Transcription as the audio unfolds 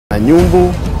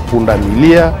Nyumbu,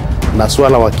 pundamilia na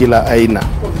swala wa kila aina.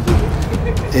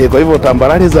 Kwa hivyo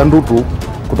tambarare za Ndutu,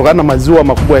 kutokana na maziwa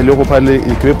makubwa yaliyoko pale,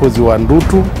 ikiwepo ziwa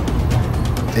Ndutu,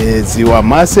 ziwa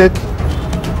Masek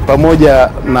pamoja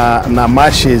na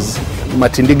marshes,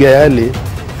 matindiga yale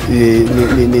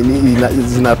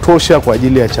zinatosha kwa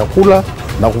ajili ya chakula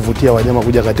na kuvutia wanyama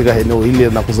kuja katika eneo hili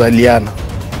na kuzaliana.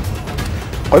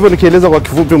 Kwa hivyo nikieleza kwa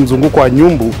kifupi mzunguko wa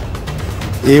nyumbu,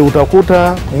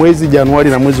 utakuta mwezi Januari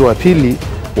na mwezi wa pili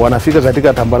wanafika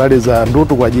katika tambarare za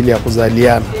Ndutu kwa ajili ya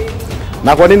kuzaliana.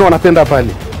 Na kwa nini wanapenda pale?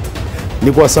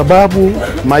 Ni kwa sababu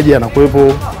maji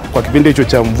yanakuwepo kwa kipindi hicho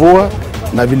cha mvua,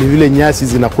 na vile vile nyasi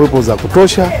zinakuwepo za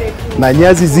kutosha, na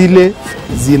nyasi zile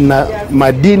zina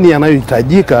madini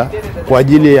yanayohitajika kwa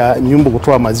ajili ya nyumbu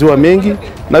kutoa maziwa mengi,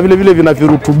 na vile vile vina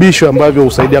virutubisho ambavyo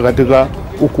husaidia katika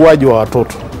ukuaji wa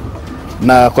watoto.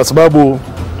 Na kwa sababu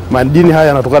madini haya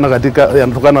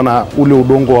yanatokana na ule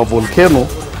udongo wa volcano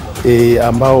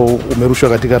ambao umerushwa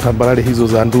katika tambarare hizo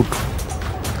za Ndutu.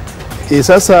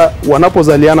 Sasa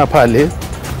wanapozaliana pale,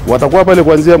 watakuwa pale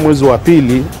kuanzia mwezi wa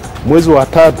pili, mwezi wa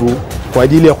tatu kwa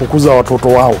ajili ya kukuza watoto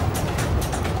wao.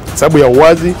 Sababu ya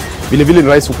uwazi, vile vile ni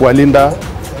rahisi kuwalinda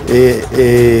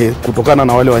kutokana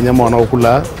na wale wanyama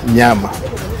wanaokula nyama.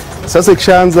 Sasa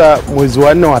ikishaanza mwezi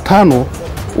wa 4 wa 5,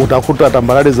 utakuta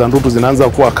tambarare za Ndutu zinaanza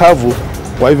kuwa kavu,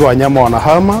 kwa hivyo wanyama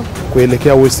wanahama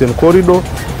kuelekea Western Corridor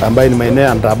ambayo ni maeneo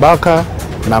ya Ndabaka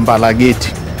na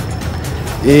Mbalageti.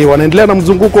 Wanaendelea na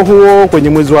mzunguko huo. Kwenye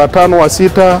mwezi wa 5 wa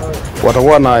 6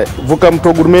 watakuwa wanavuka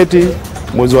mto Gurumeti.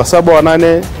 Mwezi wa 7 wa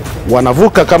 8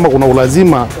 wanavuka kama kuna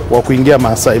ulazima wa kuingia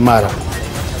Masai Mara,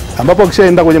 ambapo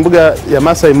kishaenda kwenye mbuga ya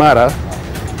Masai Mara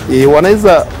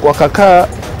wanaweza wakakaa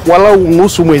walau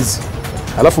nusu mwezi,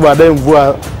 alafu baadaye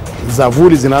mvua za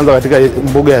vuli zinaanza katika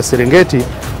mbuga ya Serengeti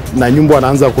na nyumbu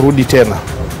wanaanza kurudi tena.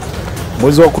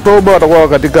 Mwezi wa Oktoba watakuwa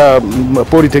katika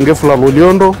pori tengefu la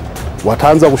Loliondo,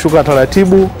 wataanza kushuka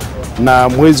taratibu, na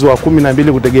mwezi wa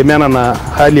 12 kutegemeana na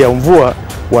hali ya mvua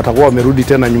watakuwa wamerudi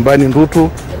tena nyumbani Ndutu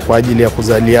kwa ajili ya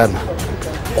kuzaliana.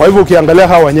 Kwa hivyo ukiangalia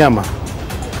hawa wanyama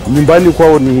nyumbani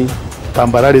kwao ni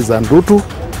tambarare za Ndutu,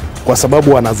 kwa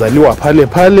sababu wanazaliwa pale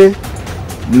pale,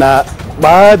 na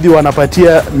baadhi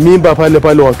wanapatia mimba pale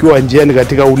pale wakiwa njiani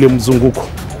katika ule mzunguko.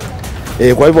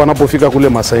 Kwa hivyo wanapofika kule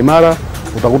Masai Mara,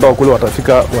 utakuta wakule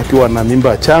watafika wakiwa na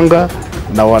mimba changa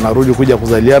na wanarudi kuja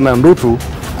kuzaliana Ndutu,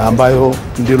 ambayo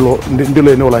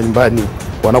ndilo eneo la nyumbani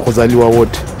wanakozaliwa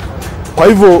wote. Kwa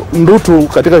hivyo Ndutu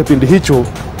katika kipindi hicho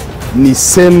ni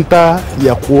senta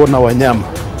ya kuona wanyama,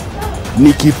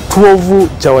 ni kitovu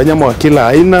cha wanyama wa kila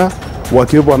aina,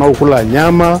 wakiwepo wanaokula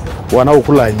nyama,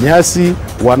 wanaokula nyasi,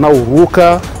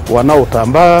 wanaoruka,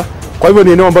 wanaotambaa. Kwa hivyo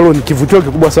ni eneo ambalo ni kivutio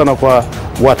kikubwa sana kwa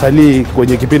watalii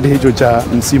kwenye kipindi hicho cha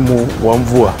msimu wa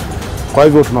mvua. Kwa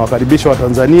hivyo tunawakaribisha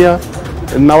Watanzania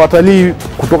na watalii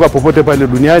kutoka popote pale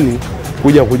duniani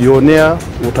kuja kujionea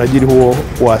utajiri huo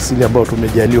wa asili ambao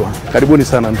tumejaliwa. Karibuni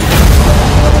sana Ndutu.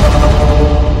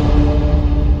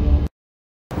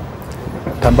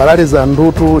 Tambarare za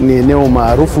Ndutu ni eneo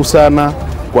maarufu sana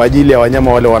kwa ajili ya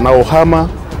wanyama wale wanaohama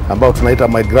ambao tunaita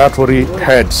migratory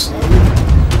herds.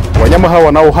 Wanyama hao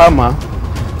wanaohama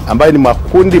ambayo ni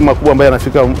makundi makubwa ambayo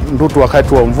yanafika Ndutu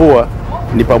wakati wa mvua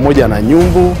ni pamoja na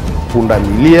nyumbu,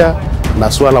 pundamilia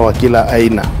na swala wa kila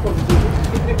aina.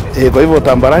 Kwa hivyo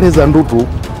tambarare za Ndutu,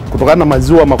 kutokana na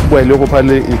maziwa makubwa yaliyoko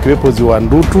pale, ikiwepo ziwa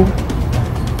Ndutu,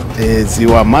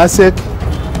 ziwa Masek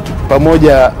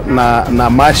pamoja na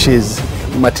marshes,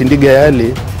 matindiga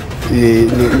yale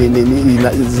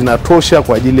zinatosha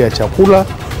kwa ajili ya chakula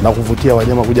na kuvutia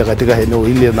wanyama kuja katika eneo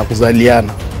hili na kuzaliana.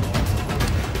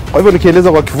 Kwa hivyo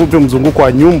nikieleza kwa kifupi mzunguko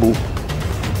wa nyumbu,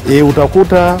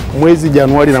 utakuta mwezi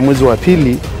Januari na mwezi wa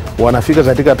pili wanafika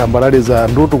katika tambarare za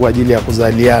Ndutu kwa ajili ya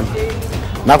kuzaliana.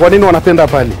 Na kwa nini wanapenda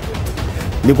pale?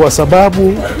 Ni kwa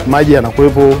sababu maji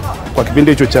yanakuwepo kwa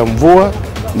kipindi hicho cha mvua,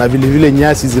 na vile vile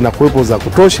nyasi zinakuwepo za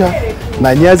kutosha,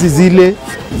 na nyasi zile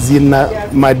zina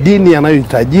madini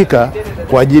yanayohitajika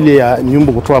kwa ajili ya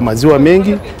nyumbu kutoa maziwa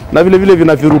mengi, na vile vile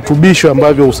vina virutubisho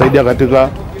ambavyo husaidia katika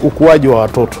ukuaji wa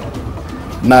watoto.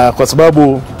 Na kwa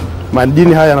sababu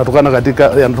madini haya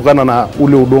yanatokana na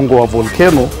ule udongo wa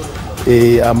volcano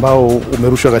ambao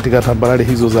umerushwa katika tambarare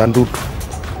hizo za Ndutu.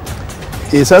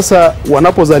 Sasa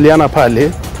wanapozaliana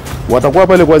pale, watakuwa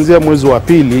pale kuanzia mwezi wa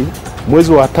pili,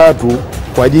 mwezi wa tatu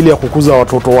kwa ajili ya kukuza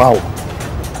watoto wao.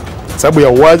 Sababu ya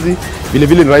uwazi, vile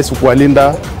vile ni rahisi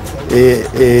kuwalinda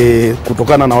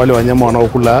kutokana na wale wanyama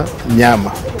wanaokula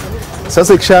nyama.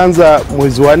 Sasa ikishaanza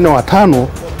mwezi wa 4 wa 5,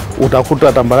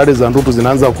 utakuta tambarare za Ndutu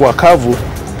zinaanza kuwa kavu,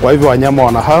 kwa hivyo wanyama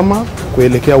wanahama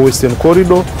kuelekea Western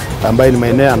Corridor ambayo ni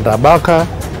maeneo ya Ndabaka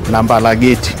na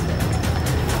Mbalageti.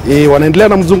 Wanaendelea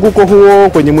na mzunguko huo.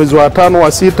 Kwenye mwezi wa 5 wa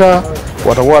 6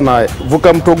 watakuwa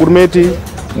wanavuka mto Gurumeti,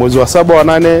 mwezi wa 7 wa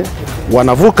 8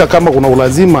 wanavuka kama kuna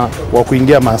ulazima wa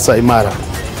kuingia Masai Mara,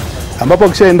 ambapo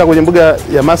kishaenda kwenye mbuga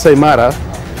ya Masai Mara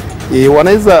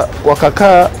wanaweza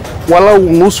wakakaa walau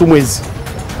nusu mwezi,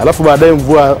 alafu baadaye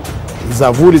mvua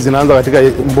za vuli zinaanza katika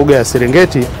mbuga ya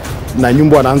Serengeti na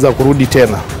Nyumbu anaanza kurudi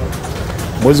tena.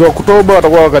 Mwezi wa Oktoba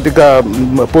watakuwa katika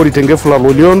pori tengefu la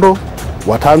Loliondo,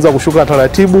 wataanza kushuka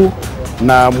taratibu,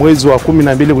 na mwezi wa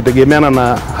 12 kutegemeana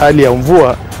na hali ya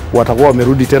mvua watakuwa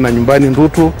wamerudi tena nyumbani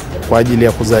Ndutu kwa ajili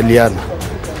ya kuzaliana.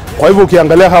 Kwa hivyo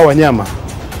ukiangalia hawa wanyama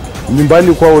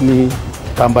nyumbani kwao ni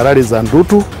tambarare za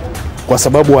Ndutu, kwa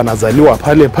sababu wanazaliwa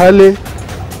pale pale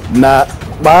na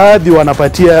baadhi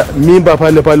wanapatia mimba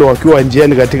pale pale wakiwa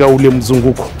njiani katika ule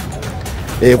mzunguko.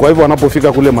 Kwa hivyo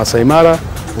wanapofika kule Masai Mara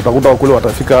utakuta kule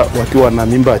watafika wakiwa na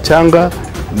mimba changa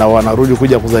na wanarudi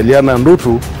kuja kuzaliana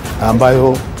Ndutu,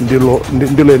 ambayo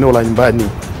ndilo eneo la nyumbani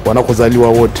wanakozaliwa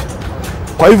wote.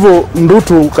 Kwa hivyo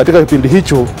Ndutu katika kipindi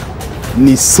hicho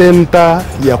ni senta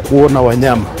ya kuona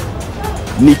wanyama,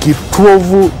 ni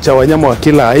kitovu cha wanyama wa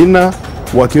kila aina,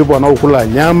 wakiwepo wanaokula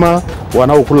nyama,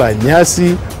 wanaokula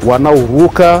nyasi,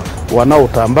 wanaoruka,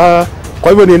 wanaotambaa.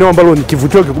 Kwa hivyo ni eneo ambalo ni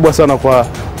kivutio kikubwa sana kwa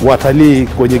watalii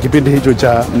kwenye kipindi hicho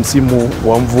cha msimu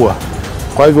wa mvua.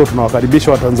 Kwa hivyo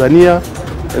tunawakaribisha Watanzania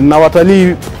na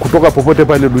watalii kutoka popote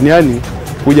pale duniani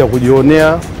kuja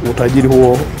kujionea utajiri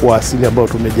huo wa asili ambao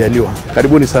tumejaliwa.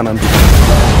 Karibuni sana Ndutu.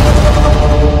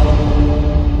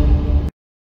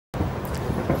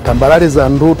 Tambarare za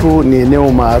Ndutu ni eneo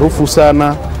maarufu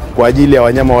sana kwa ajili ya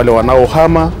wanyama wale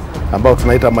wanaohama ambao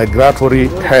tunaita migratory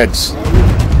herds.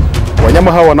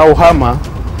 Wanyama hao wanaohama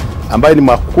ambayo ni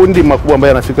makundi makubwa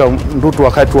ambayo yanafika Ndutu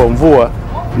wakati wa mvua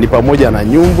ni pamoja na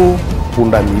nyumbu,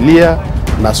 pundamilia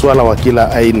na swala wa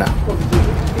kila aina.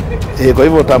 Kwa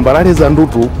hivyo tambarare za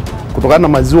Ndutu, kutokana na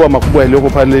maziwa makubwa yaliyoko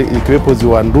pale ikiwepo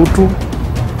ziwa Ndutu,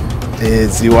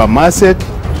 ziwa Masek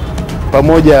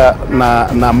pamoja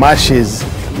na marshes,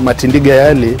 matindiga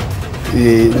yale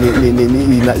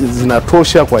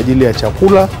zinatosha kwa ajili ya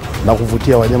chakula na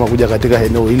kuvutia wanyama kuja katika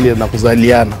eneo hili na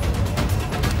kuzaliana.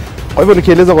 Kwa hivyo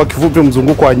nikieleza kwa kifupi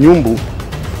mzunguko wa nyumbu,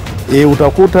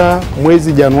 utakuta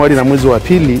mwezi Januari na mwezi wa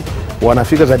pili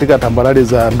wanafika katika tambarare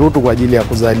za Ndutu kwa ajili ya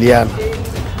kuzaliana.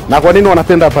 Na kwa nini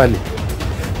wanapenda pale?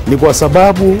 Ni kwa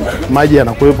sababu maji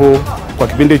yanakuwepo kwa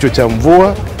kipindi hicho cha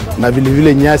mvua, na vile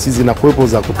vile nyasi zinakuwepo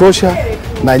za kutosha,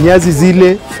 na nyasi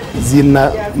zile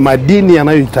zina madini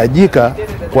yanayohitajika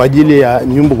kwa ajili ya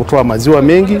nyumbu kutoa maziwa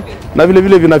mengi, na vile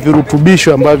vile vina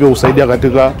virutubisho ambavyo husaidia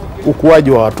katika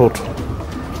ukuaji wa watoto.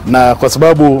 Na kwa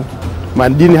sababu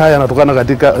madini haya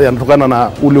yanatokana na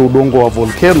ule udongo wa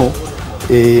volcano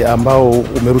ambao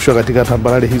umerushwa katika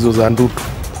tambarare hizo za Ndutu.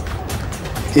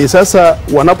 Sasa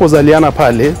wanapozaliana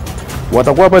pale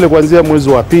watakuwa pale kuanzia mwezi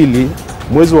wa pili,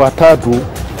 mwezi wa 3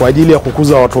 kwa ajili ya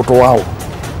kukuza watoto wao.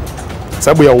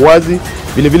 Sababu ya uwazi,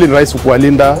 vile vile ni rahisi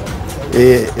kuwalinda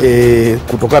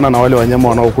kutokana na wale wanyama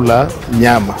wanaokula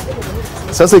nyama.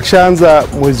 Sasa ikishaanza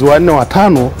mwezi wa 4 wa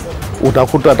 5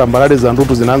 utakuta tambarare za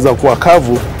Ndutu zinaanza kuwa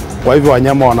kavu, kwa hivyo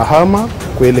wanyama wanahama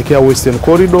kuelekea Western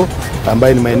Corridor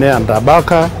ambayo ni maeneo ya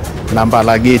Ndabaka na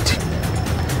Mbalageti.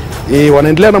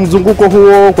 Wanaendelea na mzunguko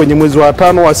huo. Kwenye mwezi wa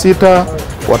 5 wa 6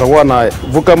 watakuwa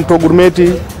wanavuka mto Gurumeti,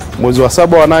 mwezi wa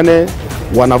 7 wa 8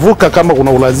 wanavuka kama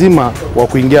kuna ulazima wa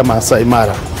kuingia Masai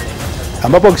Mara,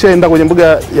 ambapo kishaenda kwenye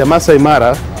mbuga ya Masai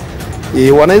Mara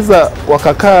wanaweza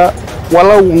wakakaa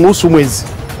walau nusu mwezi,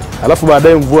 alafu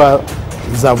baadaye mvua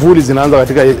za vuli zinaanza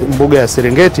katika mbuga ya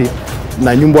Serengeti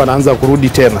na Nyumbu anaanza kurudi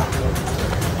tena.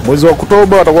 Mwezi wa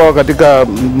Oktoba watakuwa katika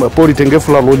pori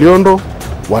tengefu la Loliondo,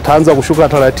 wataanza kushuka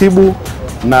taratibu,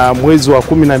 na mwezi wa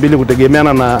 12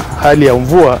 kutegemeana na hali ya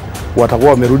mvua watakuwa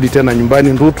wamerudi tena nyumbani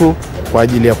Ndutu kwa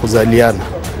ajili ya kuzaliana.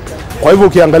 Kwa hivyo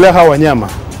ukiangalia hawa wanyama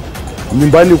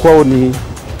nyumbani kwao ni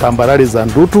tambarare za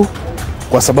Ndutu,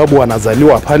 kwa sababu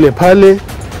wanazaliwa pale pale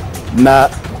na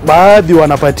baadhi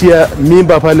wanapatia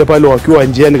mimba pale pale wakiwa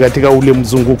njiani katika ule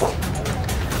mzunguko.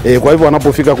 Kwa hivyo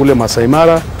wanapofika kule Masai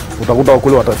Mara utakuta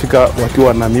kule watafika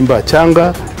wakiwa na mimba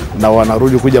changa na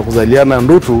wanarudi kuja kuzaliana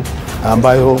Ndutu,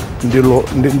 ambayo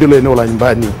ndilo eneo la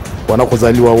nyumbani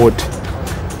wanakozaliwa wote.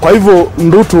 Kwa hivyo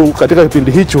Ndutu katika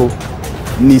kipindi hicho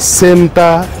ni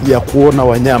senta ya kuona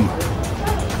wanyama,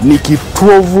 ni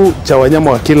kitovu cha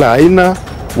wanyama wa kila aina,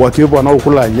 wakiwepo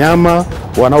wanaokula nyama,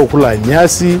 wanaokula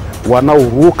nyasi,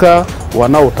 wanaoruka,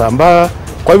 wanaotambaa.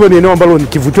 Kwa hivyo ni eneo ambalo ni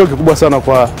kivutio kikubwa sana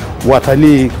kwa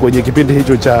watalii kwenye kipindi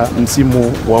hicho cha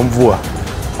msimu wa mvua.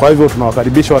 Kwa hivyo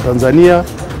tunawakaribisha Watanzania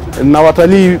na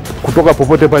watalii kutoka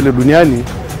popote pale duniani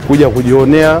kuja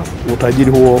kujionea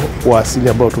utajiri huo wa asili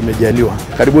ambao tumejaliwa.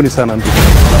 Karibuni sana ndugu.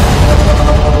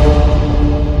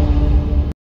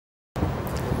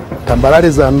 Tambarare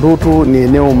za Ndutu ni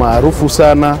eneo maarufu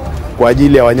sana kwa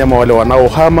ajili ya wanyama wale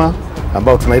wanaohama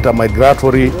ambao tunaita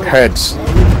migratory herds.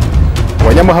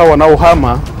 Wanyama hao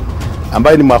wanaohama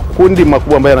ambayo ni makundi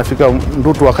makubwa ambayo yanafika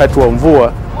Ndutu wakati wa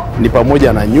mvua ni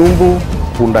pamoja na nyumbu,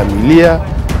 pundamilia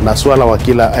na swala wa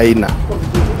kila aina.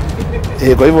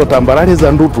 Kwa hivyo tambarare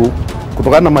za Ndutu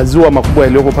kutokana na maziwa makubwa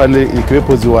yaliyoko pale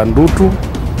ikiwepo ziwa Ndutu,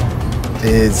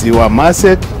 ziwa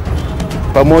Masek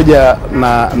pamoja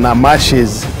na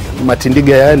marshes,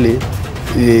 matindiga yale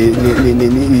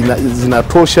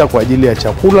zinatosha kwa ajili ya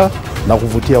chakula na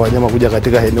kuvutia wanyama kuja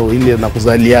katika eneo hili na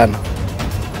kuzaliana.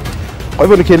 Kwa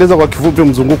hivyo nikieleza kwa kifupi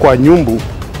mzunguko wa nyumbu,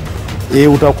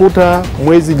 utakuta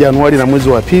mwezi Januari na mwezi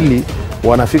wa pili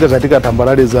wanafika katika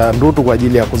tambarare za Ndutu kwa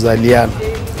ajili ya kuzaliana.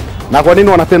 Na kwa nini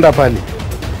wanapenda pale?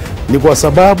 Ni kwa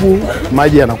sababu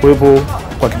maji yanakuwepo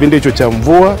kwa kipindi hicho cha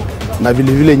mvua na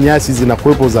vile vile nyasi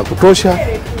zinakuwepo za kutosha,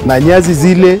 na nyasi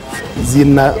zile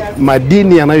zina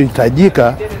madini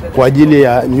yanayohitajika kwa ajili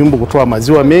ya nyumbu kutoa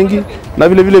maziwa mengi, na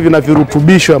vile vile vina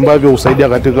virutubisho ambavyo husaidia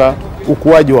katika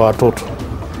ukuaji wa watoto.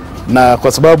 Na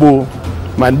kwa sababu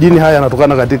madini haya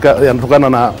yanatokana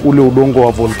na ule udongo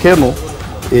wa volcano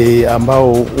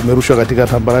ambao umerushwa katika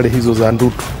tambarare hizo za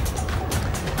Ndutu.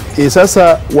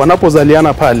 Sasa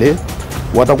wanapozaliana pale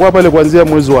watakuwa pale kuanzia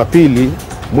mwezi wa pili,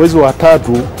 mwezi wa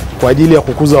tatu kwa ajili ya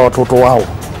kukuza watoto wao.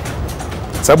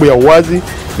 Sababu ya uwazi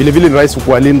vile vile ni rahisi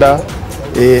kuwalinda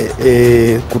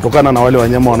kutokana na wale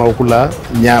wanyama wanaokula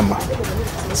nyama.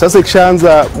 Sasa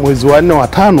ikishaanza mwezi wa 4 wa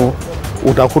 5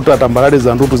 utakuta tambarare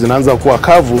za Ndutu zinaanza kuwa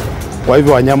kavu, kwa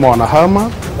hivyo wanyama wanahama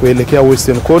kuelekea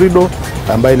Western Corridor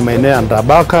ambayo ni maeneo ya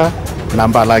Ndabaka na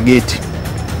Mbalageti.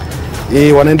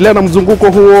 Wanaendelea na mzunguko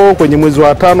huo. Kwenye mwezi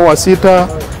wa 5 wa 6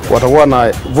 watakuwa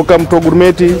na vuka mto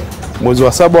Gurumeti, mwezi wa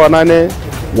 7 wa 8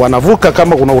 wanavuka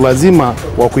kama kuna ulazima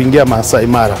wa kuingia Masai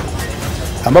Mara,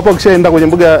 ambapo wakishaenda kwenye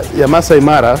mbuga ya Masai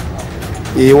Mara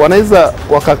wanaweza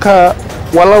wakakaa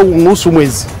walau nusu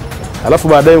mwezi, alafu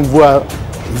baadaye mvua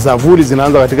za vuli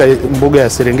zinaanza katika mbuga ya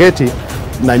Serengeti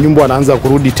na nyumbu wanaanza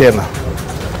kurudi tena.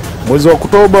 Mwezi wa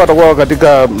Oktoba watakuwa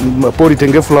katika pori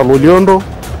tengefu la Loliondo,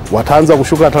 wataanza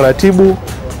kushuka taratibu,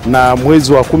 na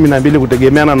mwezi wa 12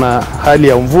 kutegemeana na hali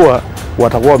ya mvua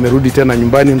watakuwa wamerudi tena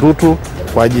nyumbani Ndutu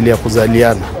kwa ajili ya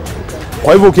kuzaliana.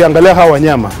 Kwa hivyo ukiangalia hawa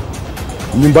wanyama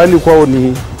nyumbani kwao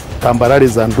ni tambarare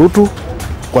za Ndutu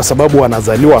kwa sababu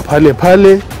wanazaliwa pale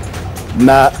pale,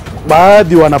 na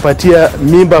baadhi wanapatia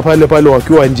mimba pale pale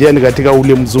wakiwa njiani katika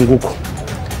ule mzunguko.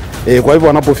 Kwa hivyo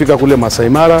wanapofika kule Masai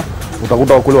Mara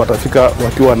utakuta kule watafika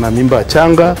wakiwa na mimba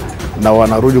changa na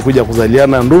wanarudi kuja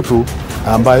kuzaliana Ndutu,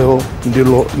 ambayo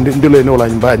ndilo eneo la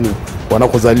nyumbani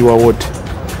wanakozaliwa wote.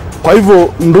 Kwa hivyo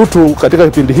Ndutu katika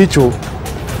kipindi hicho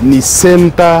ni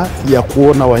senta ya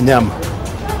kuona wanyama,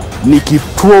 ni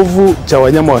kitovu cha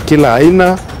wanyama wa kila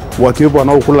aina, wakiwepo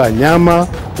wanaokula nyama,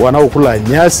 wanaokula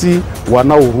nyasi,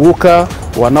 wanaoruka,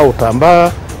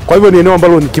 wanaotambaa. Kwa hivyo ni eneo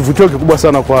ambalo ni kivutio kikubwa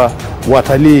sana kwa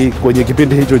watalii kwenye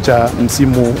kipindi hicho cha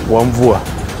msimu wa mvua.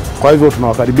 Kwa hivyo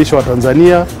tunawakaribisha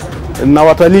Watanzania na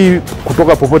watalii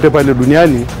kutoka popote pale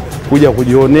duniani kuja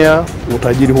kujionea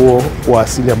utajiri huo wa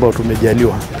asili ambao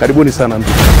tumejaliwa. Karibuni sana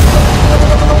ndugu.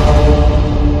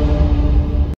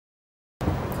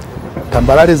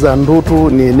 Tambarare za Ndutu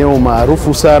ni eneo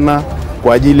maarufu sana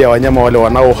kwa ajili ya wanyama wale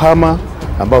wanaohama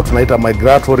ambao tunaita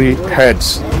migratory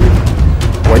herds.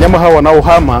 Wanyama hao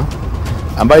wanaohama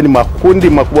ambayo ni makundi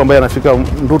makubwa ambayo yanafika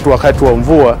Ndutu wakati wa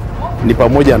mvua ni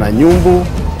pamoja na nyumbu,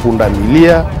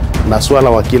 pundamilia na swala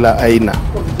wa kila aina.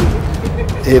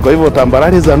 Kwa hivyo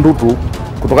tambarare za Ndutu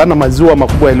kutokana na maziwa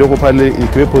makubwa yaliyoko pale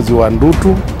ikiwepo ziwa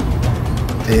Ndutu,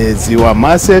 ziwa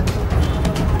Masek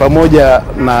pamoja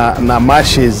na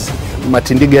marshes,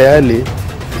 matindiga yale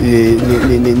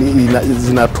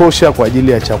zinatosha kwa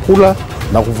ajili ya chakula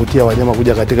na kuvutia wanyama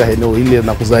kuja katika eneo hili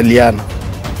na kuzaliana.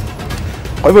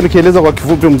 Kwa hivyo nikieleza kwa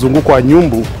kifupi mzunguko wa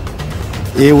nyumbu,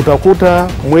 utakuta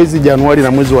mwezi Januari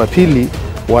na mwezi wa pili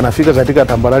wanafika katika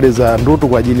tambarare za Ndutu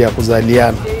kwa ajili ya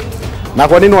kuzaliana. Na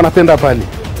kwa nini wanapenda pale?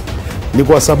 Ni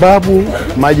kwa sababu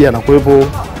maji yanakuwepo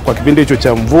kwa kipindi hicho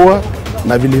cha mvua,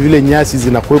 na vile vile nyasi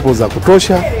zinakuwepo za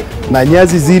kutosha, na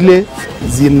nyasi zile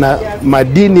zina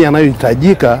madini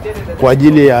yanayohitajika kwa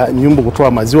ajili ya nyumbu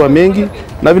kutoa maziwa mengi,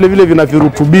 na vile vile vina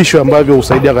virutubisho ambavyo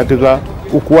husaidia katika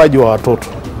ukuaji wa watoto.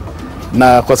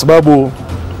 Na kwa sababu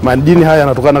madini haya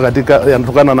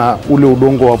yanatokana na ule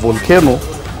udongo wa volcano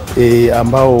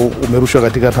ambao umerushwa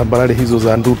katika tambarare hizo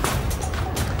za Ndutu.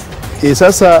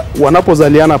 Sasa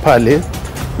wanapozaliana pale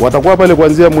watakuwa pale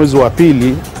kuanzia mwezi wa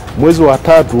pili, mwezi wa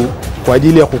 3 kwa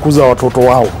ajili ya kukuza watoto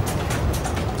wao,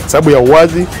 sababu ya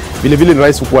uwazi. Vile vile ni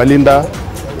rahisi kuwalinda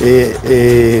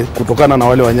kutokana na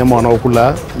wale wanyama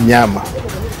wanaokula nyama.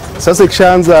 Sasa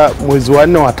ikishaanza mwezi wa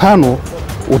 4 wa 5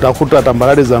 utakuta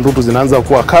tambarare za ndutu zinaanza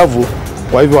kuwa kavu,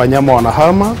 kwa hivyo wanyama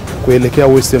wanahama kuelekea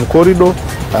Western Corridor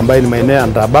ambayo ni maeneo ya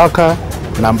Ndabaka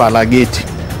na Mbalageti.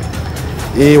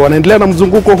 Wanaendelea na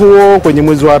mzunguko huo. Kwenye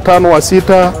mwezi wa 5 wa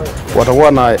 6 watakuwa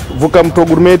wanavuka mto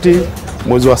Gurumeti.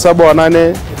 Mwezi wa 7 wa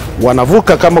 8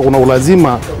 wanavuka kama kuna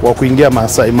ulazima wa kuingia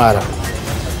Masai Mara,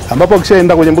 ambapo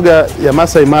kishaenda kwenye mbuga ya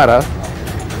Masai Mara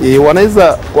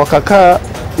wanaweza wakakaa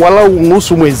walau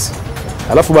nusu mwezi,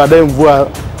 alafu baadaye mvua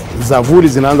za vuli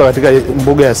zinaanza katika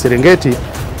mbuga ya Serengeti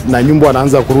na Nyumbu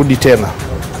anaanza kurudi tena.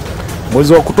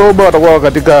 Mwezi wa Oktoba watakuwa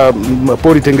katika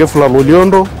pori tengefu la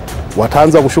Loliondo,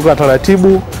 wataanza kushuka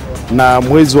taratibu, na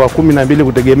mwezi wa 12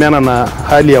 kutegemeana na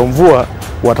hali ya mvua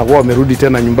watakuwa wamerudi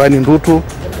tena nyumbani Ndutu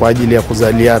kwa ajili ya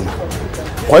kuzaliana.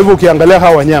 Kwa hivyo ukiangalia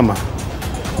hawa wanyama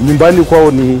nyumbani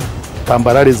kwao ni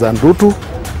tambarare za Ndutu,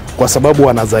 kwa sababu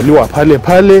wanazaliwa pale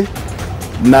pale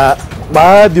na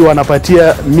baadhi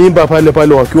wanapatia mimba pale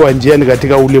pale wakiwa njiani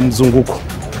katika ule mzunguko.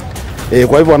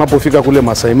 Kwa hivyo wanapofika kule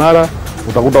Masai Mara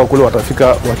utakuta kule watafika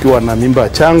wakiwa na mimba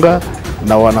changa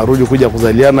na wanarudi kuja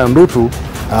kuzaliana Ndutu,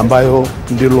 ambayo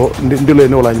ndilo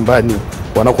eneo la nyumbani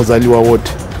wanakozaliwa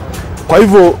wote. Kwa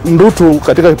hivyo Ndutu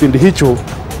katika kipindi hicho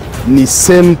ni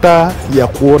senta ya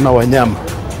kuona wanyama,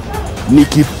 ni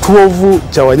kitovu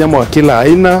cha wanyama wa kila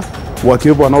aina,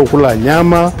 wakiwepo wanaokula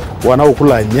nyama,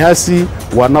 wanaokula nyasi,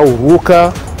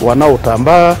 wanaoruka,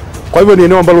 wanaotambaa. Kwa hivyo ni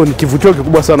eneo ambalo ni kivutio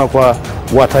kikubwa sana kwa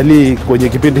watalii kwenye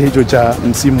kipindi hicho cha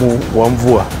msimu wa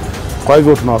mvua. Kwa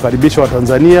hivyo tunawakaribisha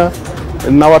Watanzania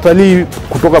na watalii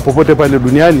kutoka popote pale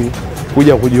duniani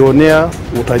kuja kujionea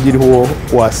utajiri huo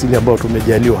wa asili ambao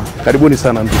tumejaliwa. Karibuni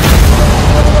sana Ndutu.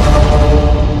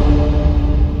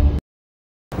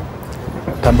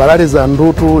 Tambarare za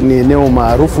Ndutu ni eneo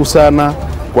maarufu sana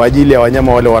kwa ajili ya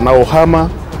wanyama wale wanaohama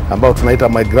ambao tunaita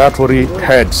migratory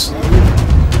herds.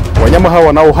 Wanyama hao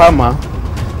wanaohama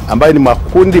ambayo ni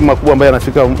makundi makubwa ambayo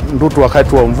yanafika Ndutu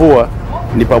wakati wa mvua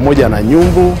ni pamoja na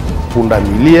nyumbu,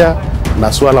 pundamilia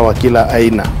na swala wa kila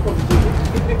aina.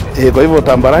 Kwa hivyo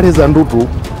tambarare za Ndutu,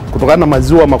 kutokana na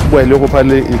maziwa makubwa yaliyoko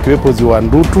pale ikiwepo ziwa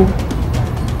Ndutu,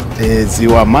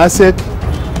 ziwa Masek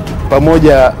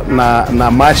pamoja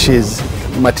na marshes,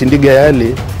 matindiga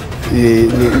yale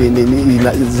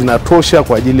zinatosha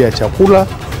kwa ajili ya chakula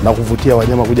na kuvutia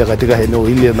wanyama kuja katika eneo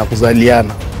hili na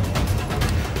kuzaliana.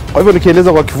 Kwa hivyo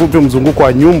nikieleza kwa kifupi mzunguko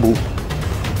wa nyumbu,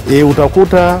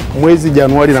 utakuta mwezi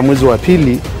Januari na mwezi wa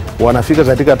pili wanafika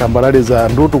katika tambarare za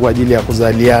Ndutu kwa ajili ya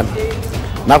kuzaliana.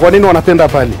 Na kwa nini wanapenda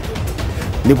pale?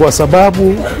 Ni kwa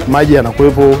sababu maji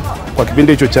yanakuwepo kwa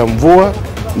kipindi hicho cha mvua,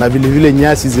 na vile vile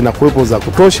nyasi zinakuwepo za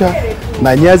kutosha,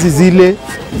 na nyasi zile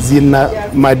zina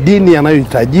madini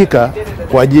yanayohitajika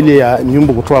kwa ajili ya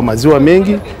nyumbu kutoa maziwa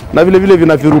mengi, na vile vile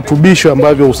vina virutubisho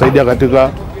ambavyo husaidia katika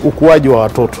ukuaji wa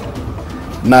watoto.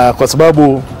 Na kwa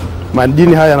sababu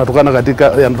madini haya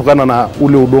yanatokana na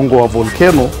ule udongo wa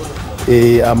volcano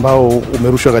ambao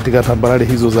umerushwa katika tambarare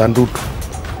hizo za Ndutu.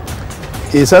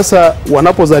 Sasa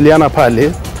wanapozaliana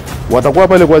pale watakuwa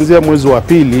pale kuanzia mwezi wa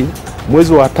 2,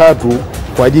 mwezi wa 3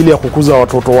 kwa ajili ya kukuza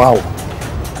watoto wao,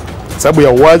 sababu ya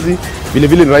uwazi. Vile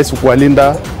vile ni rahisi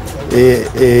kuwalinda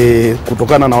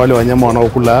kutokana na wale wanyama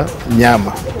wanaokula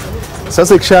nyama.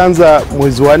 Sasa ikishaanza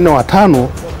mwezi wa 4 wa 5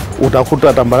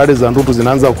 utakuta tambarare za Ndutu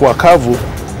zinaanza kuwa kavu,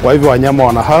 kwa hivyo wanyama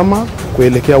wanahama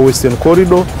kuelekea Western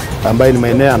Corridor ambayo ni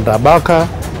maeneo ya Ndabaka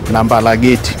na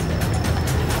Mbalageti.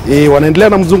 Wanaendelea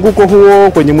na mzunguko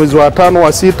huo. Kwenye mwezi wa 5 wa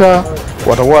 6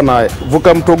 watakuwa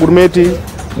wanavuka mto Gurumeti.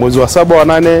 Mwezi wa 7 wa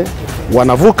 8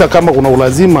 wanavuka kama kuna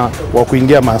ulazima wa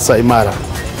kuingia Masai Mara,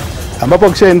 ambapo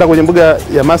kishaenda kwenye mbuga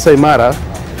ya Masai Mara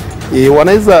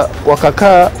wanaweza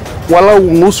wakakaa walau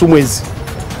nusu mwezi,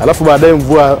 alafu baadaye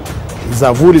mvua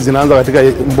za vuli zinaanza katika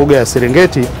mbuga ya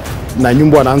Serengeti na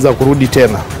Nyumbu anaanza kurudi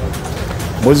tena.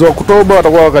 Mwezi wa Oktoba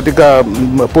watakuwa katika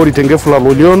pori tengefu la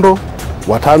Loliondo,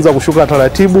 wataanza kushuka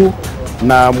taratibu,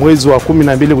 na mwezi wa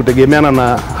 12 kutegemeana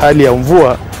na hali ya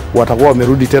mvua watakuwa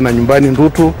wamerudi tena nyumbani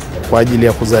Ndutu kwa ajili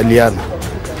ya kuzaliana.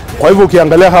 Kwa hivyo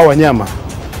ukiangalia hawa wanyama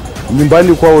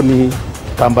nyumbani kwao ni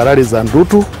tambarare za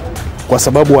Ndutu, kwa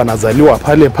sababu wanazaliwa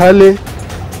pale pale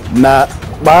na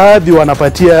baadhi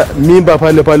wanapatia mimba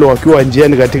pale pale wakiwa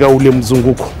njiani katika ule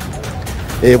mzunguko.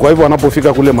 Kwa hivyo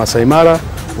wanapofika kule Masai Mara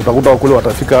utakuta kule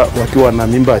watafika wakiwa na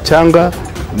mimba changa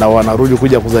na wanarudi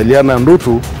kuja kuzaliana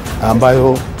Ndutu,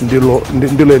 ambayo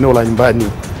ndilo eneo la nyumbani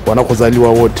wanakozaliwa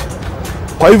wote.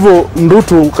 Kwa hivyo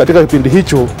Ndutu katika kipindi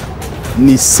hicho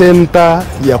ni senta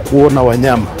ya kuona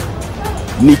wanyama,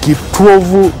 ni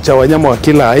kitovu cha wanyama wa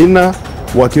kila aina,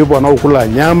 wakiwepo wanaokula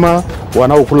nyama,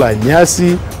 wanaokula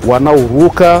nyasi,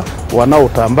 wanaoruka,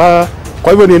 wanaotambaa.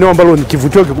 Kwa hivyo ni eneo ambalo ni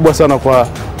kivutio kikubwa sana kwa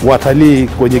watalii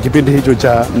kwenye kipindi hicho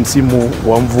cha msimu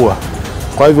wa mvua.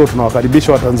 Kwa hivyo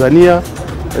tunawakaribisha Watanzania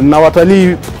na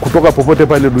watalii kutoka popote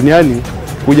pale duniani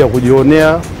kuja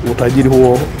kujionea utajiri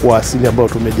huo wa asili ambao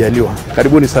tumejaliwa.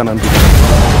 Karibuni sana ndugu.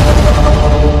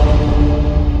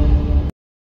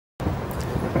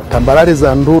 Tambarare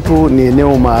za Ndutu ni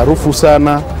eneo maarufu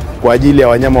sana kwa ajili ya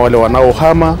wanyama wale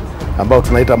wanaohama ambao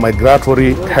tunaita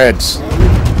migratory herds.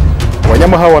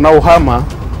 Wanyama hao wanaohama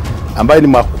ambayo ni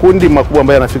makundi makubwa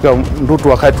ambayo yanafika Ndutu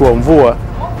wakati wa mvua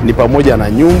ni pamoja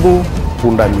na nyumbu,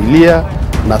 pundamilia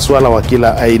na swala wa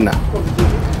kila aina.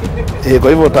 Kwa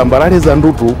hivyo tambarare za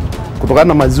Ndutu, kutokana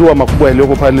na maziwa makubwa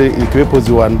yaliyoko pale ikiwepo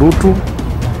ziwa Ndutu,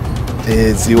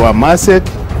 ziwa Masek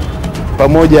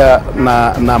pamoja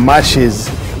na marshes,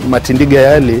 matindiga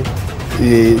yale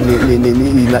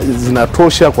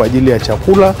zinatosha kwa ajili ya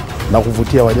chakula na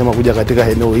kuvutia wanyama kuja katika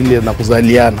eneo hili na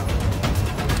kuzaliana.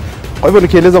 Kwa hivyo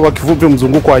nikieleza kwa kifupi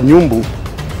mzunguko wa nyumbu,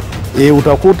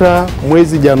 utakuta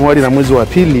mwezi Januari na mwezi wa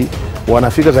pili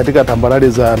wanafika katika tambarare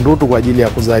za Ndutu kwa ajili ya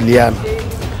kuzaliana.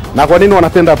 Na kwa nini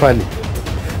wanapenda pale?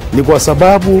 Ni kwa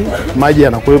sababu maji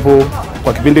yanakuwepo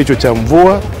kwa kipindi hicho cha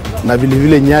mvua, na vile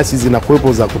vile nyasi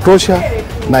zinakuwepo za kutosha,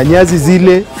 na nyasi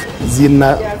zile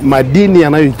zina madini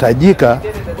yanayohitajika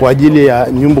kwa ajili ya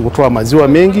nyumbu kutoa maziwa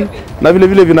mengi, na vile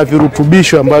vile vina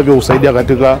virutubisho ambavyo husaidia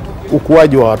katika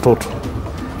ukuaji wa watoto.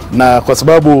 Na kwa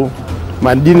sababu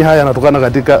madini haya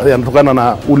yanatokana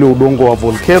na ule udongo wa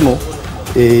volcano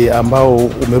ambao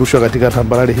umerushwa katika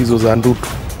tambarare hizo za Ndutu.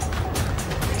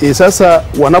 Sasa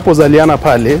wanapozaliana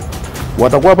pale,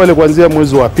 watakuwa pale kuanzia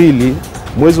mwezi wa pili,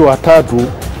 mwezi wa tatu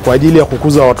kwa ajili ya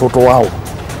kukuza watoto wao.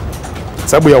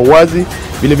 Sababu ya uwazi,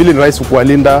 vile vile ni rahisi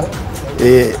kuwalinda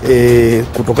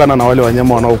kutokana na wale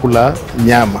wanyama wanaokula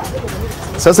nyama.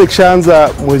 Sasa ikishaanza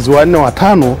mwezi wa 4 wa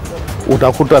 5,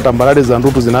 utakuta tambarare za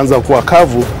Ndutu zinaanza kuwa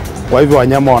kavu, kwa hivyo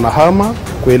wanyama wanahama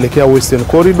kuelekea Western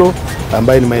Corridor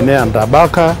ambayo ni maeneo ya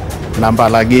Ndabaka na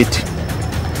Mbalageti.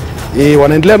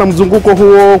 Wanaendelea na mzunguko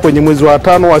huo. Kwenye mwezi wa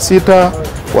 5 wa 6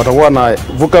 watakuwa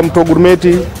wanavuka mto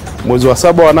Gurumeti, mwezi wa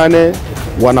 7 wa 8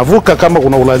 wanavuka kama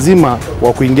kuna ulazima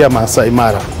wa kuingia Masai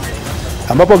Mara,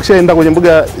 ambapo kishaenda kwenye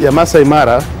mbuga ya Masai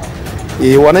Mara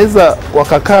wanaweza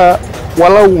wakakaa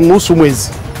walau nusu mwezi,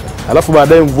 alafu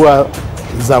baadaye mvua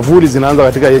za vuli zinaanza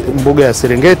katika mbuga ya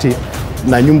Serengeti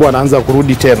na nyumbu wanaanza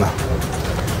kurudi tena.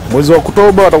 Mwezi wa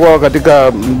Oktoba watakuwa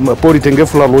katika pori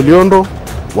tengefu la Loliondo,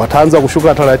 wataanza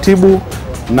kushuka taratibu,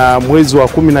 na mwezi wa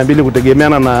 12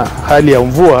 kutegemeana na hali ya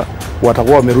mvua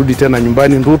watakuwa wamerudi tena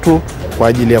nyumbani Ndutu kwa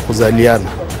ajili ya kuzaliana.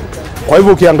 Kwa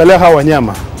hivyo ukiangalia hawa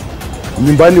wanyama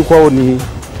nyumbani kwao ni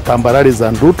tambarare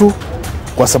za Ndutu,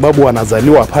 kwa sababu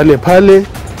wanazaliwa pale pale,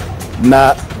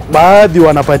 na baadhi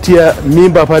wanapatia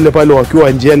mimba pale pale wakiwa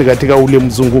njiani katika ule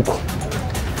mzunguko.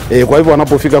 Kwa hivyo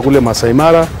wanapofika kule Masai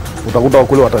Mara, utakuta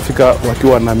wakule watafika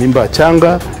wakiwa na mimba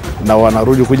changa na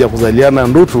wanarudi kuja kuzaliana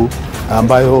Ndutu,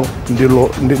 ambayo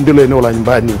ndilo eneo la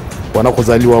nyumbani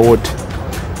wanakozaliwa wote.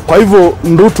 Kwa hivyo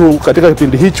Ndutu katika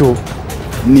kipindi hicho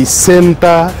ni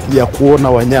senta ya kuona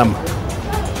wanyama,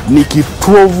 ni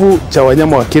kitovu cha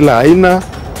wanyama wa kila aina,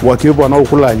 wakiwepo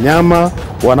wanaokula nyama,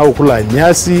 wanaokula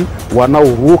nyasi,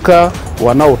 wanaoruka,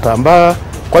 wanaotambaa.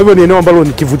 Kwa hivyo ni eneo ambalo ni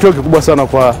kivutio kikubwa sana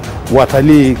kwa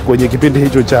watalii kwenye kipindi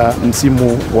hicho cha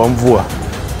msimu wa mvua.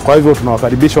 Kwa hivyo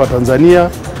tunawakaribisha Watanzania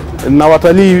na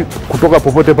watalii kutoka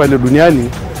popote pale duniani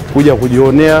kuja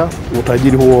kujionea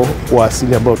utajiri huo wa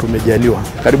asili ambao tumejaliwa.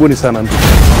 Karibuni sana ndugu.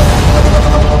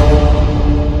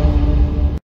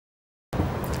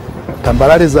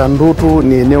 Tambarare za Ndutu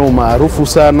ni eneo maarufu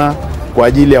sana kwa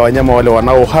ajili ya wanyama wale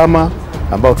wanaohama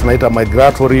ambao tunaita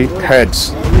migratory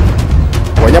herds.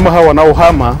 Wanyama hao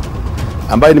wanaohama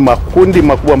ambayo ni makundi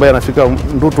makubwa ambayo yanafika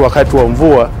Ndutu wakati wa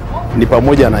mvua ni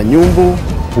pamoja na nyumbu,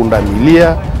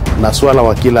 pundamilia na swala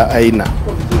wa kila aina.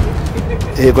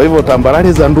 Kwa hivyo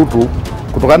tambarare za Ndutu,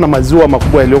 kutokana na maziwa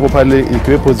makubwa yaliyoko pale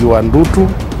ikiwepo ziwa Ndutu,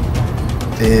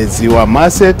 ziwa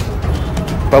Masek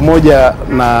pamoja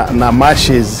na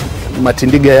marshes,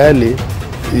 matindiga yale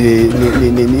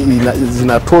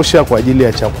zinatosha kwa ajili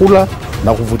ya chakula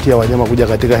na kuvutia wanyama kuja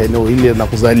katika eneo hili na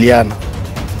kuzaliana.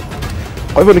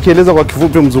 Kwa hivyo nikieleza kwa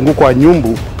kifupi mzunguko wa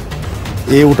nyumbu,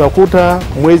 utakuta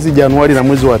mwezi Januari na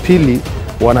mwezi wa pili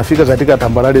wanafika katika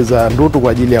tambarare za Ndutu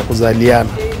kwa ajili ya kuzaliana.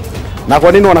 Na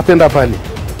kwa nini wanapenda pale?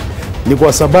 Ni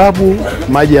kwa sababu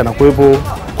maji yanakuwepo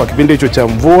kwa kipindi hicho cha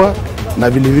mvua, na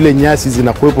vile vile nyasi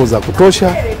zinakuwepo za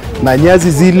kutosha, na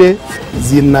nyasi zile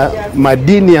zina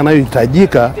madini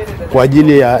yanayohitajika kwa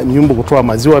ajili ya nyumbu kutoa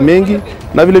maziwa mengi,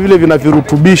 na vile vile vina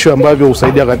virutubisho ambavyo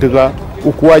husaidia katika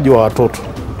ukuaji wa watoto.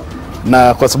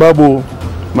 Na kwa sababu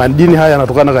madini haya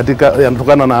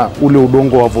yanatokana na ule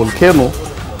udongo wa volcano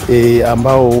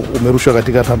ambao umerushwa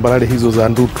katika tambarare hizo za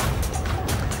ndutu.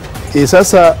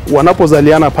 Sasa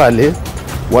wanapozaliana pale,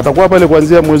 watakuwa pale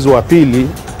kuanzia mwezi wa pili,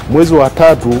 mwezi wa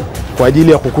tatu kwa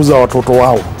ajili ya kukuza watoto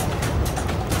wao.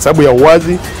 Sababu ya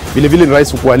uwazi, vile vile ni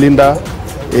rahisi kuwalinda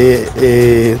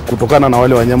kutokana na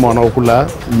wale wanyama wanaokula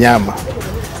nyama.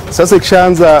 Sasa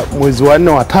ikishaanza mwezi wa 4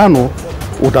 wa 5,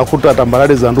 utakuta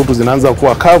tambarare za ndutu zinaanza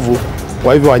kuwa kavu,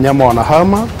 kwa hivyo wanyama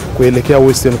wanahama kuelekea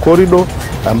Western Corridor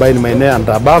ambayo ni maeneo ya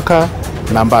Ndabaka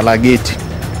na Mbalageti.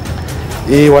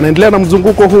 Wanaendelea na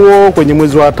mzunguko huo. Kwenye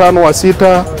mwezi wa 5 wa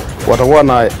 6 watakuwa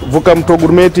wanavuka mto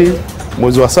Gurumeti.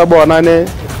 Mwezi wa 7 wa 8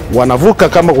 wanavuka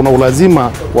kama kuna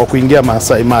ulazima wa kuingia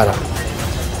Masai Mara,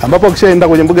 ambapo wakishaenda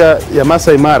kwenye mbuga ya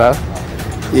Masai Mara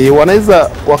wanaweza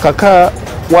wakakaa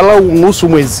walau nusu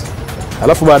mwezi,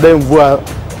 alafu baadaye mvua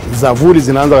za vuli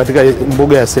zinaanza katika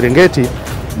mbuga ya Serengeti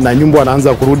na nyumbu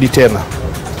wanaanza kurudi tena.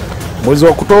 Mwezi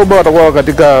wa Oktoba watakuwa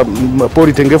katika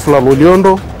pori tengefu la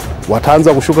Loliondo,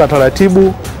 wataanza kushuka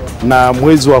taratibu, na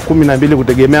mwezi wa 12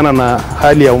 kutegemeana na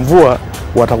hali ya mvua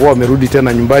watakuwa wamerudi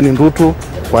tena nyumbani ndutu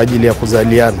kwa ajili ya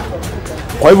kuzaliana.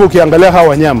 Kwa hivyo ukiangalia hawa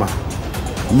wanyama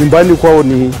nyumbani kwao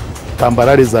ni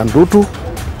tambarare za ndutu,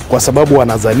 kwa sababu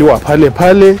wanazaliwa pale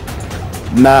pale,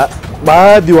 na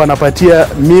baadhi wanapatia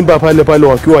mimba pale pale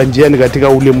wakiwa njiani katika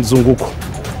ule mzunguko.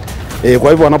 Kwa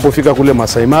hivyo wanapofika kule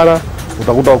Masai Mara,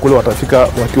 utakuta kule watafika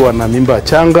wakiwa na mimba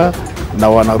changa na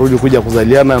wanarudi kuja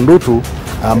kuzaliana ndutu,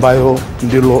 ambayo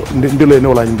ndilo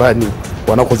eneo la nyumbani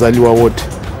wanakozaliwa wote.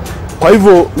 Kwa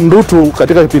hivyo ndutu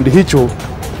katika kipindi hicho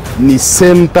ni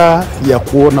senta ya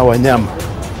kuona wanyama,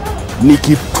 ni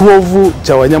kitovu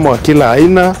cha wanyama wa kila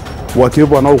aina,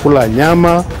 wakiwepo wanaokula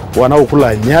nyama,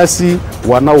 wanaokula nyasi,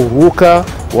 wanaoruka,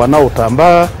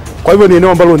 wanaotambaa. Kwa hivyo ni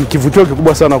eneo ambalo ni kivutio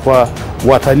kikubwa sana kwa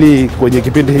watalii kwenye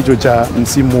kipindi hicho cha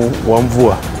msimu wa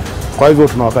mvua. Kwa hivyo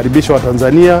tunawakaribisha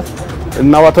Watanzania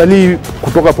na watalii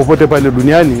kutoka popote pale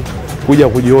duniani kuja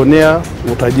kujionea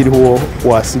utajiri huo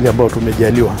wa asili ambao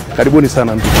tumejaliwa. Karibuni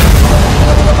sana ndugu.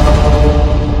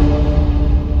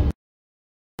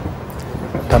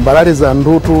 Tambarare za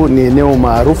ndutu ni eneo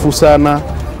maarufu sana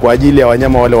kwa ajili ya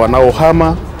wanyama wale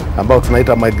wanaohama ambao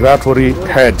tunaita migratory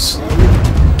herds.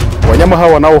 Wanyama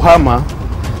hao wanaohama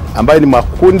ambayo ni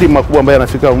makundi makubwa ambayo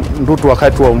yanafika ndutu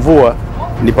wakati wa mvua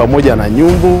ni pamoja na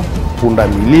nyumbu,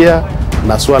 pundamilia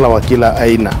na swala wa kila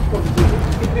aina.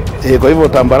 Kwa hivyo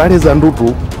tambarare za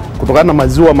ndutu, kutokana na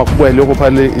maziwa makubwa yaliyoko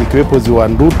pale ikiwepo ziwa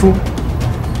Ndutu,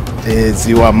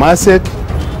 ziwa Masek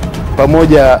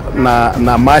pamoja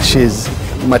na marshes,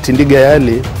 matindiga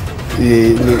yale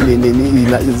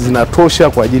zinatosha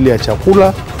kwa ajili ya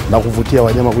chakula na kuvutia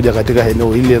wanyama kuja katika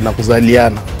eneo hili na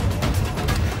kuzaliana.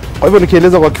 Kwa hivyo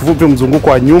nikieleza kwa kifupi mzunguko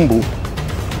wa nyumbu,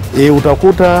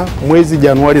 utakuta mwezi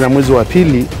Januari na mwezi wa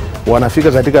pili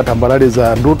wanafika katika tambarare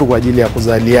za ndutu kwa ajili ya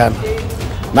kuzaliana.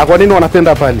 Na kwa nini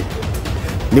wanapenda pale?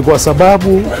 Ni kwa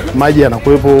sababu maji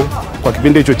yanakuwepo kwa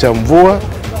kipindi hicho cha mvua,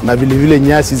 na vile vile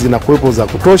nyasi zinakuwepo za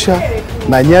kutosha,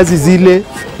 na nyasi zile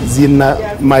zina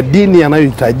madini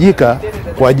yanayohitajika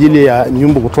kwa ajili ya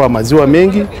nyumbu kutoa maziwa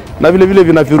mengi, na vile vile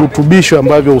vina virutubisho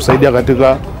ambavyo husaidia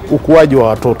katika ukuaji wa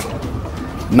watoto.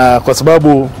 Na kwa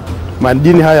sababu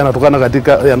madini haya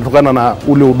yanatokana na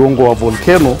ule udongo wa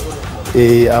volcano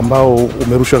ambao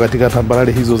umerushwa katika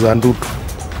tambarare hizo za ndutu.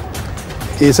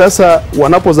 Sasa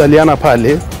wanapozaliana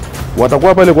pale,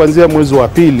 watakuwa pale kuanzia mwezi wa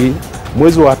pili,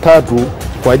 mwezi wa tatu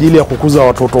kwa ajili ya kukuza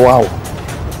watoto wao.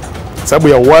 Sababu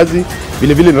ya uwazi,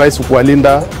 vile vile ni rahisi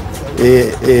kuwalinda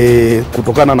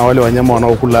kutokana na wale wanyama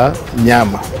wanaokula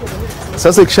nyama.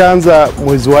 Sasa ikishaanza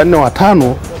mwezi wa 4 wa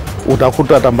 5,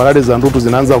 utakuta tambarare za ndutu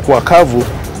zinaanza kuwa kavu,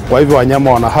 kwa hivyo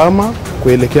wanyama wanahama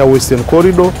kuelekea Western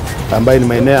Corridor ambayo ni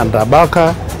maeneo ya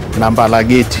Ndabaka na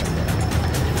Mbalageti.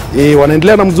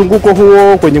 Wanaendelea na mzunguko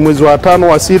huo. Kwenye mwezi wa 5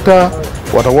 wa 6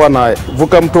 watakuwa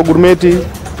wanavuka mto Gurumeti.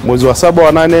 Mwezi wa 7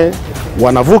 wa 8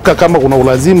 wanavuka kama kuna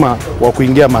ulazima wa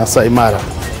kuingia Masai Mara,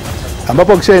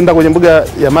 ambapo wakishaenda kwenye mbuga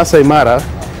ya Masai Mara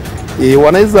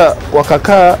wanaweza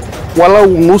wakakaa walau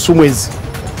nusu mwezi,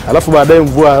 alafu baadaye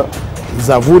mvua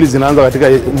za vuli zinaanza katika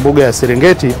mbuga ya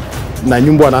Serengeti na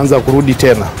nyumbu wanaanza kurudi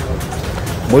tena.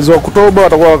 Mwezi wa Oktoba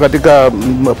watakuwa katika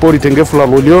pori tengefu la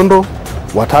Loliondo,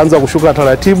 wataanza kushuka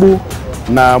taratibu,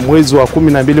 na mwezi wa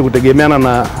 12 kutegemeana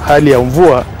na hali ya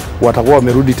mvua watakuwa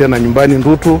wamerudi tena nyumbani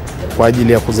ndutu kwa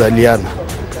ajili ya kuzaliana.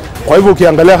 Kwa hivyo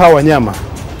ukiangalia hawa wanyama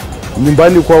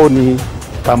nyumbani kwao ni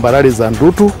tambarare za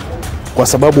ndutu, kwa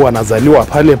sababu wanazaliwa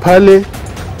pale pale,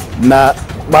 na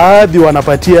baadhi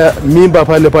wanapatia mimba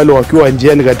pale pale wakiwa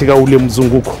njiani katika ule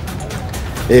mzunguko.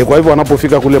 Kwa hivyo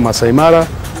wanapofika kule Masai Mara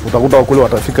utakuta kule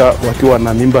watafika wakiwa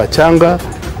na mimba changa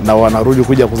na wanarudi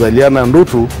kuja kuzaliana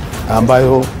ndutu,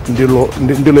 ambayo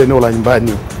ndilo eneo la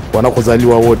nyumbani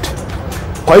wanakozaliwa wote.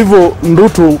 Kwa hivyo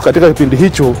ndutu katika kipindi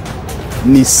hicho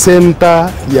ni senta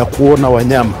ya kuona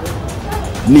wanyama,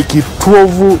 ni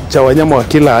kitovu cha wanyama wa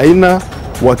kila aina,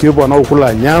 wakiwepo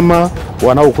wanaokula nyama,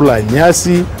 wanaokula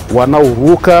nyasi,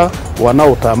 wanaoruka,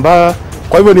 wanaotambaa.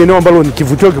 Kwa hivyo ni eneo ambalo ni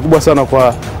kivutio kikubwa sana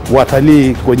kwa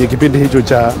watalii kwenye kipindi hicho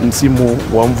cha msimu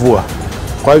wa mvua.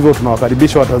 Kwa hivyo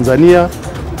tunawakaribisha Watanzania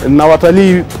na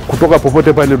watalii kutoka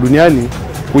popote pale duniani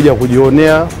kuja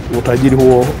kujionea utajiri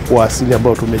huo wa asili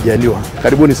ambao tumejaliwa.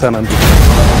 Karibuni sana ndugu.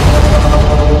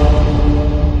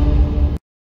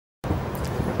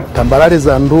 Tambarare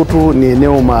za Ndutu ni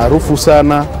eneo maarufu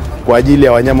sana kwa ajili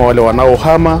ya wanyama wale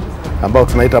wanaohama ambao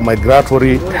tunaita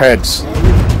migratory herds.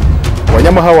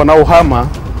 Wanyama hao wanaohama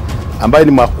ambayo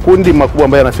ni makundi makubwa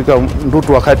ambayo yanafika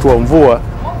Ndutu wakati wa mvua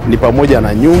ni pamoja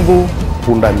na nyumbu,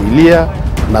 pundamilia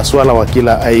na swala wa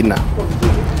kila aina.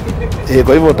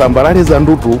 Kwa hivyo tambarare za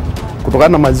Ndutu, kutokana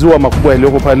na maziwa makubwa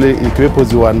yaliyoko pale ikiwepo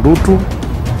ziwa Ndutu,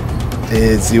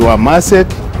 ziwa Masek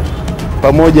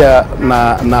pamoja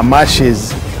na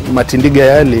marshes, matindiga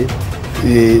yale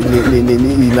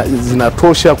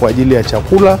zinatosha kwa ajili ya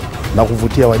chakula na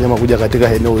kuvutia wanyama kuja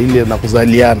katika eneo hili na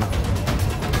kuzaliana.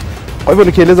 Kwa hivyo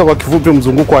nikieleza kwa kifupi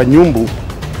mzunguko wa nyumbu,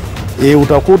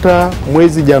 utakuta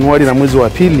mwezi Januari na mwezi wa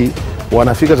pili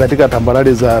wanafika katika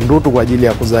tambarare za Ndutu kwa ajili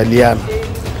ya kuzaliana.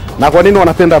 Na kwa nini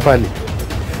wanapenda pale?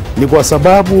 Ni kwa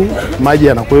sababu maji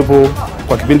yanakuwepo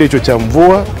kwa kipindi hicho cha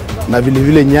mvua, na vile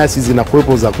vile nyasi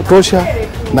zinakuwepo za kutosha,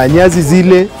 na nyasi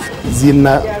zile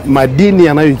zina madini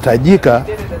yanayohitajika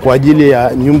kwa ajili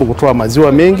ya nyumbu kutoa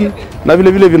maziwa mengi, na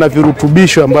vile vile vina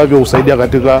virutubisho ambavyo husaidia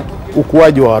katika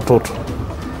ukuaji wa watoto.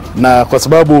 Na kwa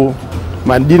sababu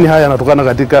madini haya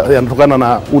yanatokana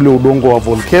na ule udongo wa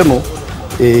volcano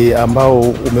ambao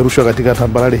umerushwa katika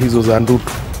tambarare hizo za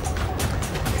Ndutu.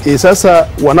 Sasa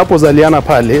wanapozaliana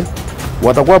pale,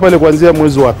 watakuwa pale kuanzia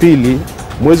mwezi wa pili,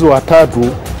 mwezi wa tatu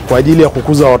kwa ajili ya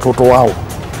kukuza watoto wao.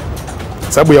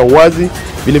 Sababu ya uwazi,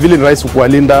 vile vile ni rahisi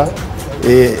kuwalinda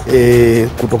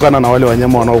kutokana na wale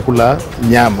wanyama wanaokula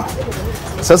nyama.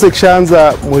 Sasa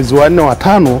ikishaanza mwezi wa 4 wa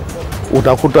 5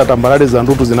 utakuta tambarare za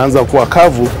Ndutu zinaanza kuwa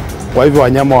kavu, kwa hivyo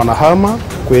wanyama wanahama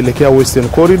kuelekea Western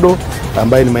Corridor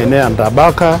ambayo ni maeneo ya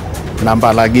Ndabaka na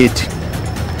Mbalageti.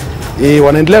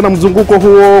 Wanaendelea na mzunguko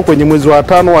huo kwenye mwezi wa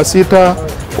 5 wa 6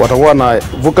 watakuwa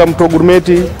wanavuka mto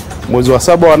Gurumeti, mwezi wa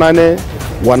 7 wa 8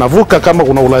 wanavuka kama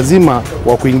kuna ulazima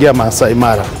wa kuingia Masai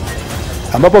Mara.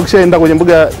 Ambapo kishaenda kwenye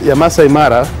mbuga ya Masai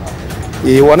Mara,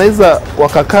 wanaweza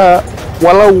wakakaa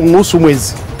walau nusu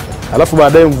mwezi. Alafu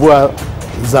baadaye mvua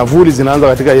za vuli zinaanza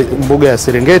katika mbuga ya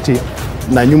Serengeti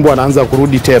na nyumbu wanaanza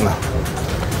kurudi tena.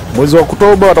 Mwezi wa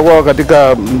Oktoba watakuwa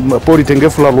katika pori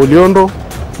tengefu la Loliondo,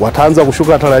 wataanza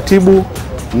kushuka taratibu,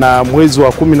 na mwezi wa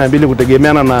 12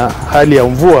 kutegemeana na hali ya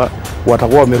mvua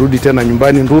watakuwa wamerudi tena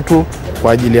nyumbani Ndutu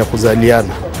kwa ajili ya kuzaliana.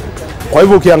 Kwa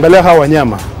hivyo ukiangalia hawa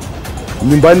wanyama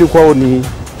nyumbani kwao ni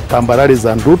tambarare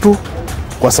za Ndutu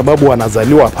kwa sababu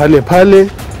wanazaliwa pale pale,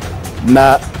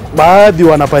 na baadhi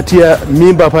wanapatia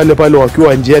mimba pale pale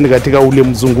wakiwa njiani katika ule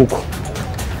mzunguko.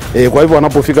 Kwa hivyo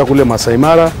wanapofika kule Masai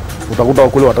Mara utakuta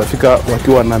kule watafika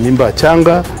wakiwa na mimba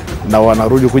changa na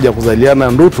wanarudi kuja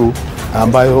kuzaliana Ndutu,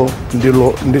 ambayo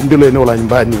ndilo eneo la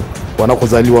nyumbani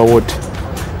wanakozaliwa wote.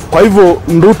 Kwa hivyo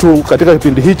Ndutu katika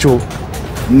kipindi hicho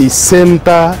ni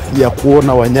senta ya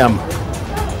kuona wanyama,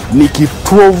 ni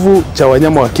kitovu cha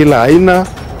wanyama wa kila aina,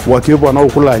 wakiwepo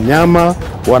wanaokula nyama,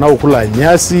 wanaokula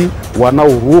nyasi,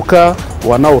 wanaoruka,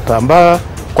 wanaotambaa.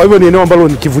 Kwa hivyo ni eneo ambalo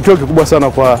ni kivutio kikubwa sana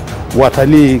kwa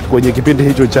watalii kwenye kipindi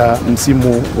hicho cha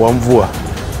msimu wa mvua.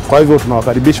 Kwa hivyo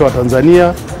tunawakaribisha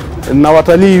Watanzania na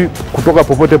watalii kutoka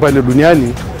popote pale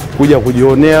duniani kuja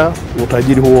kujionea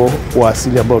utajiri huo wa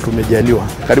asili ambao tumejaliwa.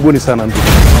 Karibuni sana ndugu.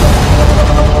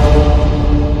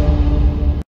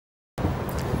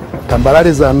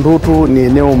 Tambarare za Ndutu ni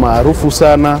eneo maarufu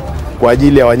sana kwa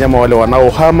ajili ya wanyama wale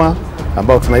wanaohama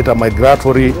ambao tunaita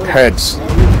migratory herds.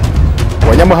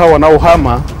 Wanyama hao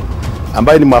wanaohama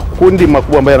ambayo ni makundi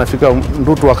makubwa ambayo yanafika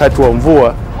Ndutu wakati wa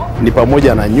mvua ni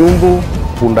pamoja na nyumbu,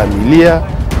 pundamilia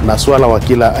na swala wa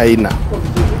kila aina.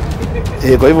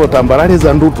 Kwa hivyo tambarare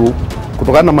za Ndutu,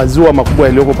 kutokana na maziwa makubwa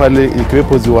yaliyoko pale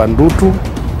ikiwepo ziwa Ndutu,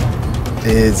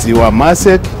 ziwa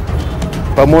Masek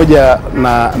pamoja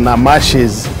na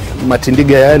marshes,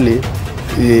 matindiga yale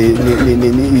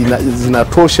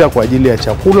zinatosha kwa ajili ya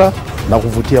chakula na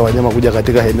kuvutia wanyama kuja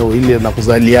katika eneo hili na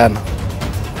kuzaliana.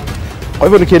 Kwa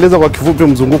hivyo nikieleza kwa kifupi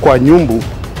mzunguko wa nyumbu,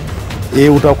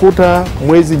 utakuta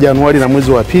mwezi Januari na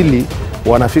mwezi wa pili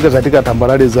wanafika katika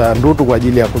tambarare za ndutu kwa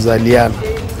ajili ya kuzaliana.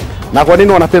 Na kwa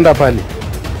nini wanapenda pale?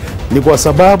 Ni kwa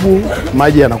sababu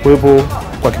maji yanakuwepo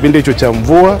kwa kipindi hicho cha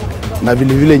mvua, na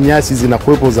vile vile nyasi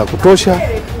zinakuwepo za kutosha,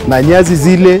 na nyasi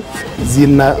zile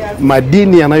zina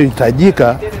madini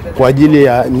yanayohitajika kwa ajili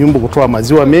ya nyumbu kutoa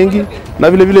maziwa mengi,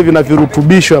 na vile vile vina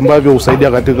virutubisho ambavyo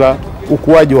husaidia katika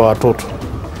ukuaji wa watoto.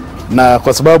 Na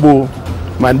kwa sababu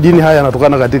madini haya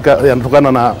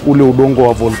yanatokana na ule udongo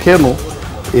wa volcano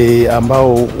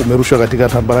ambao umerushwa katika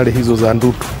tambarare hizo za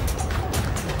ndutu.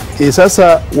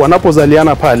 Sasa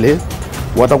wanapozaliana pale,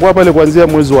 watakuwa pale kuanzia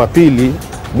mwezi wa pili,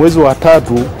 mwezi wa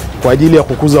tatu kwa ajili ya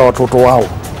kukuza watoto wao.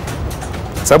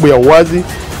 Sababu ya uwazi,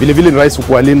 vile vile ni rahisi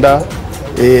kuwalinda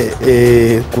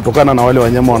kutokana na wale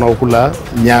wanyama wanaokula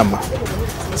nyama.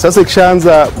 Sasa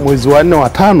ikishaanza mwezi wa 4 wa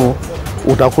 5,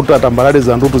 utakuta tambarare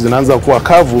za ndutu zinaanza kuwa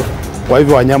kavu, kwa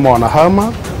hivyo wanyama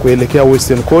wanahama kuelekea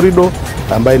Western Corridor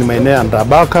ambayo ni maeneo ya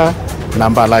Ndabaka na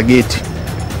Mbalageti.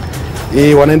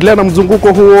 Wanaendelea na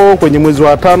mzunguko huo. Kwenye mwezi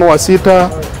wa 5 wa 6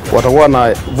 watakuwa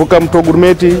wanavuka mto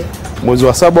Gurumeti. Mwezi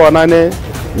wa 7 wa 8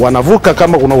 wanavuka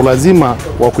kama kuna ulazima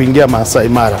wa kuingia Masai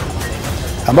Mara,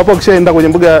 ambapo kishaenda kwenye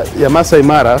mbuga ya Masai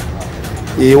Mara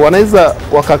wanaweza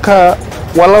wakakaa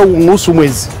walau nusu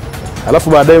mwezi, alafu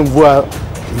baadaye mvua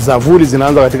za vuli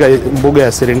zinaanza katika mbuga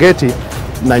ya Serengeti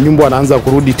na nyumbu anaanza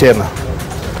kurudi tena.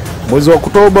 Mwezi wa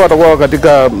Oktoba watakuwa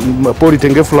katika pori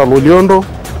tengefu la Loliondo,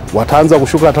 wataanza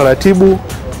kushuka taratibu,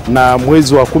 na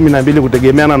mwezi wa 12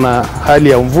 kutegemeana na hali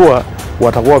ya mvua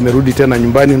watakuwa wamerudi tena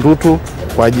nyumbani ndutu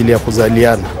kwa ajili ya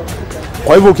kuzaliana.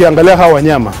 Kwa hivyo ukiangalia hawa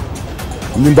wanyama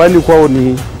nyumbani kwao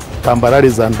ni tambarare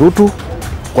za ndutu,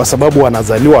 kwa sababu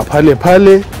wanazaliwa pale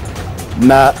pale,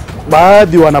 na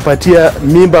baadhi wanapatia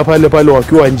mimba pale pale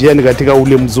wakiwa njiani katika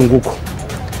ule mzunguko.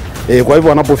 Kwa hivyo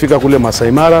wanapofika kule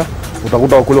Masai Mara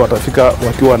utakuta kule watafika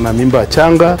wakiwa na mimba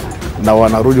changa na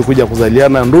wanarudi kuja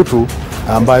kuzaliana ndutu,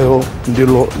 ambayo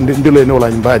ndilo eneo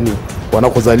la nyumbani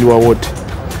wanakozaliwa wote.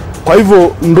 Kwa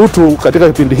hivyo ndutu katika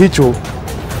kipindi hicho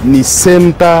ni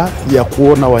senta ya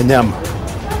kuona wanyama,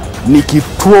 ni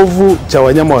kitovu cha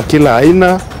wanyama wa kila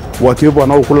aina, wakiwepo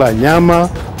wanaokula nyama,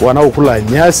 wanaokula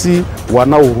nyasi,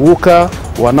 wanaoruka,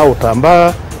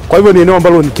 wanaotambaa. Kwa hivyo ni eneo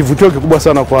ambalo ni kivutio kikubwa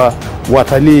sana kwa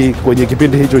watalii kwenye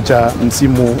kipindi hicho cha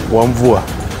msimu wa mvua.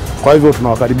 Kwa hivyo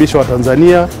tunawakaribisha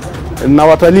Watanzania na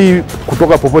watalii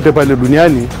kutoka popote pale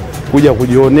duniani kuja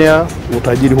kujionea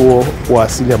utajiri huo wa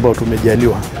asili ambao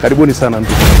tumejaliwa. Karibuni sana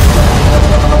ndugu.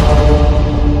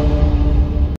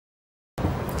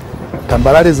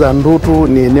 Tambarare za ndutu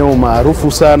ni eneo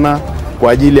maarufu sana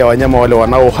kwa ajili ya wanyama wale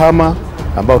wanaohama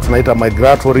ambao tunaita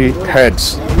migratory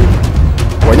herds.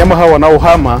 Wanyama hao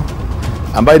wanaohama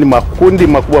ambayo ni makundi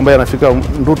makubwa ambayo yanafika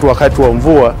ndutu wakati wa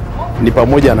mvua ni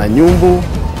pamoja na nyumbu,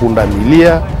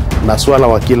 pundamilia na swala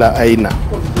wa kila aina.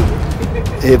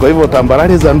 Kwa hivyo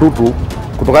tambarare za ndutu,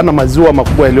 kutokana na maziwa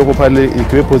makubwa yaliyoko pale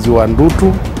ikiwepo ziwa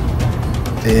Ndutu,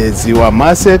 ziwa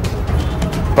Masek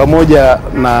pamoja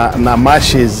na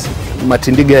marshes,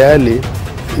 matindiga yale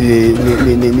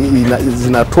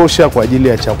zinatosha kwa ajili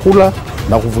ya chakula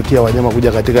na kuvutia wanyama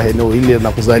kuja katika eneo hili na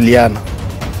kuzaliana.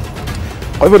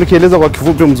 Kwa hivyo nikieleza kwa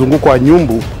kifupi mzunguko wa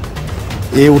nyumbu,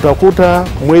 utakuta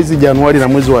mwezi Januari na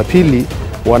mwezi wa pili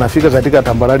wanafika katika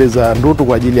tambarare za ndutu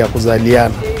kwa ajili ya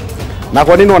kuzaliana. Na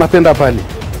kwa nini wanapenda pale?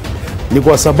 Ni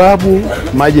kwa sababu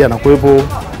maji yanakuwepo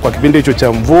kwa kipindi hicho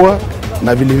cha mvua,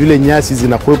 na vile vile nyasi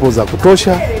zinakuwepo za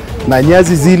kutosha, na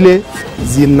nyasi zile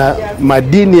zina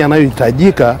madini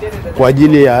yanayohitajika kwa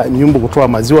ajili ya nyumbu kutoa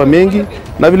maziwa mengi,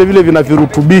 na vile vile vina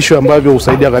virutubisho ambavyo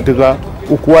husaidia katika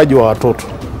ukuaji wa watoto.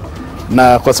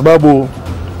 Na kwa sababu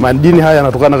madini haya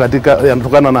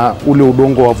yanatokana na ule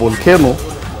udongo wa volcano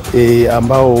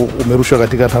ambao umerushwa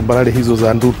katika tambarare hizo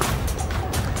za ndutu.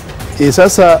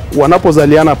 Sasa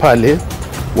wanapozaliana pale,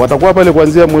 watakuwa pale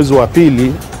kuanzia mwezi wa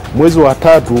pili, mwezi wa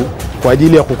tatu kwa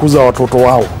ajili ya kukuza watoto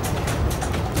wao.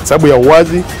 Sababu ya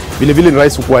uwazi, vile vile ni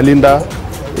rahisi kuwalinda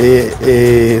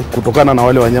kutokana na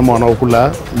wale wanyama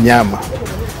wanaokula nyama.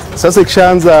 Sasa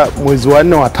ikishaanza mwezi wa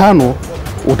 4 wa 5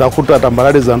 utakuta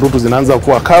tambarare za ndutu zinaanza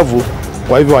kuwa kavu,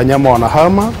 kwa hivyo wanyama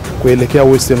wanahama kuelekea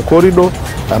Western Corridor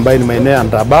ambayo ni maeneo ya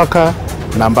Ndabaka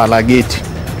na Mbalageti.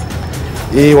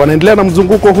 Wanaendelea na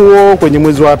mzunguko huo. Kwenye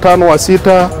mwezi wa 5 wa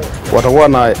 6 watakuwa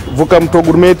wanavuka mto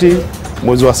Gurumeti.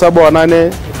 Mwezi wa 7 wa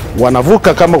 8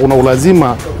 wanavuka kama kuna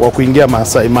ulazima wa kuingia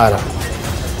Masai Mara,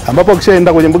 ambapo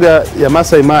kishaenda kwenye mbuga ya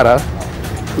Masai Mara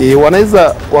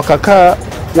wanaweza wakakaa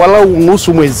walau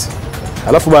nusu mwezi,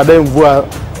 alafu baadaye mvua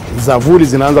za vuli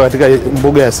zinaanza katika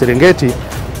mbuga ya Serengeti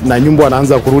na nyumbu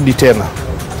anaanza kurudi tena.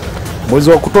 Mwezi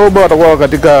wa Oktoba watakuwa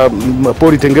katika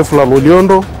pori tengefu la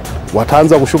Loliondo,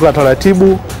 wataanza kushuka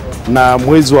taratibu, na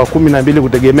mwezi wa 12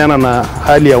 kutegemeana na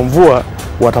hali ya mvua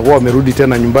watakuwa wamerudi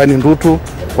tena nyumbani Ndutu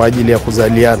kwa ajili ya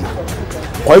kuzaliana.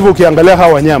 Kwa hivyo ukiangalia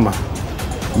hawa wanyama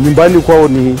nyumbani kwao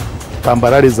ni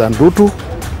tambarare za Ndutu,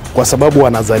 kwa sababu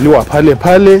wanazaliwa pale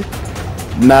pale,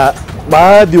 na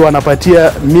baadhi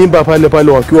wanapatia mimba pale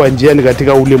pale wakiwa njiani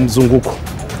katika ule mzunguko.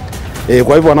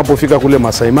 Kwa hivyo wanapofika kule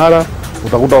Masai Mara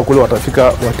utakuta kule watafika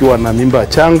wakiwa na mimba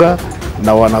changa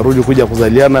na wanarudi kuja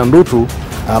kuzaliana Ndutu,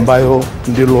 ambayo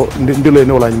ndilo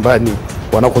eneo la nyumbani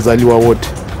wanakozaliwa wote.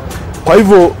 Kwa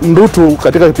hivyo Ndutu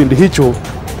katika kipindi hicho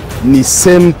ni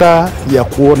senta ya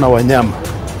kuona wanyama,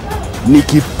 ni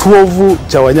kitovu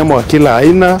cha wanyama wa kila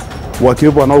aina,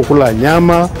 wakiwepo wanaokula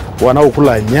nyama,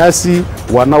 wanaokula nyasi,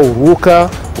 wanaoruka,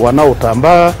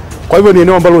 wanaotambaa. Kwa hivyo ni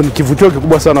eneo ambalo ni kivutio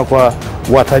kikubwa sana kwa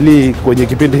watalii kwenye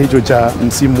kipindi hicho cha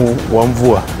msimu wa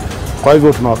mvua. Kwa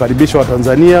hivyo tunawakaribisha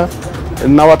Watanzania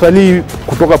na watalii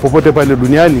kutoka popote pale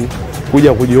duniani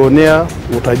kuja kujionea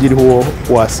utajiri huo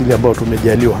wa asili ambao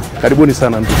tumejaliwa. Karibuni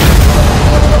sana Ndutu.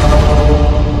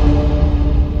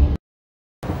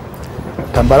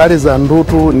 Tambarare za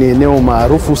Ndutu ni eneo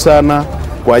maarufu sana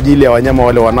kwa ajili ya wanyama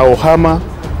wale wanaohama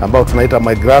ambao tunaita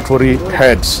migratory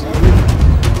herds.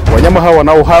 Wanyama hao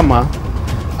wanaohama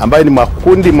ambayo ni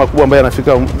makundi makubwa ambayo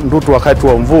yanafika Ndutu wakati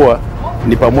wa mvua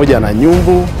ni pamoja na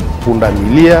nyumbu,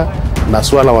 pundamilia na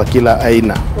swala wa kila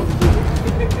aina.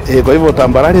 Kwa hivyo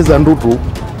tambarare za Ndutu,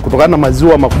 kutokana na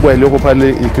maziwa makubwa yaliyoko pale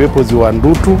ikiwepo ziwa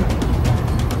Ndutu,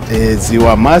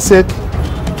 ziwa Masek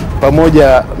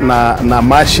pamoja na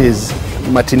marshes,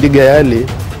 matindiga yale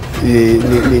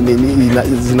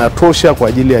zinatosha kwa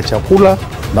ajili ya chakula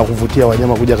na kuvutia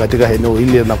wanyama kuja katika eneo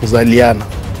hili na kuzaliana.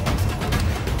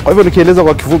 Kwa hivyo nikieleza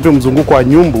kwa kifupi mzunguko wa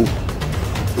nyumbu,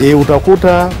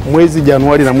 utakuta mwezi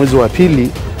Januari na mwezi wa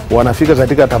pili wanafika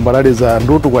katika tambarare za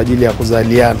Ndutu kwa ajili ya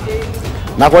kuzaliana.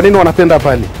 Na kwa nini wanapenda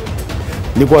pale?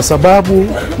 Ni kwa sababu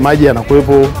maji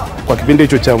yanakuwepo kwa kipindi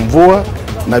hicho cha mvua,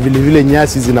 na vile vile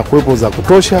nyasi zinakuwepo za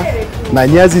kutosha, na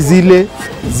nyasi zile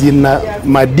zina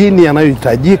madini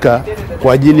yanayohitajika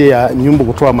kwa ajili ya nyumbu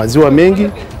kutoa maziwa mengi,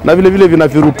 na vile vile vina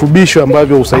virutubisho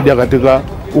ambavyo husaidia katika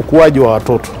ukuaji wa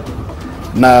watoto.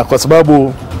 Na kwa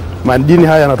sababu madini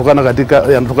haya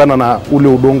yanatokana na ule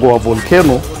udongo wa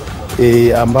volcano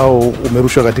ambao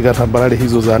umerushwa katika tambarare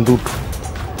hizo za Ndutu.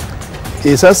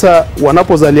 Sasa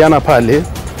wanapozaliana pale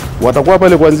watakuwa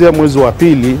pale kuanzia mwezi wa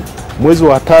pili, mwezi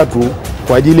wa tatu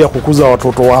kwa ajili ya kukuza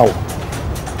watoto wao.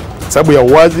 Sababu ya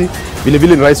uwazi, vile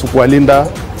vile ni rahisi kuwalinda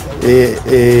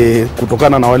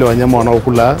kutokana na wale wanyama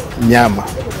wanaokula nyama.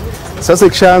 Sasa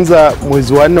ikishaanza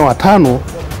mwezi wa 4 wa 5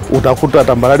 utakuta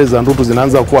tambarare za Ndutu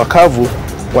zinaanza kuwa kavu,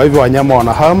 kwa hivyo wanyama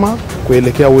wanahama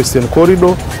kuelekea Western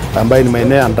Corridor ambayo ni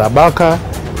maeneo ya Ndabaka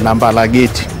na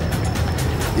Mbalageti.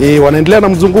 Wanaendelea na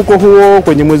mzunguko huo.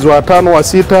 Kwenye mwezi wa 5 wa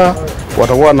 6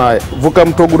 watakuwa wanavuka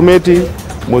mto Gurumeti,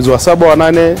 mwezi wa 7 wa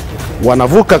 8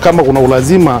 wanavuka kama kuna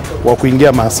ulazima wa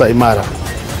kuingia Masai Mara,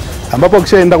 ambapo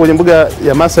wakishaenda kwenye mbuga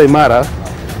ya Masai Mara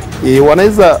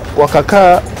wanaweza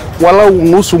wakakaa walau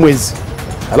nusu mwezi,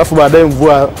 alafu baadaye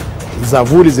mvua za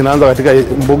vuli zinaanza katika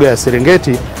mbuga ya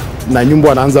Serengeti na nyumbu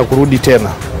wanaanza kurudi tena.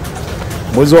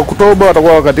 Mwezi wa Oktoba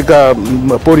watakuwa katika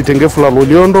pori tengefu la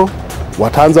Loliondo,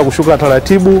 wataanza kushuka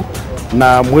taratibu,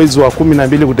 na mwezi wa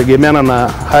 12 kutegemeana na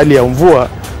hali ya mvua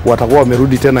watakuwa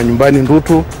wamerudi tena nyumbani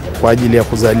Ndutu kwa ajili ya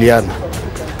kuzaliana.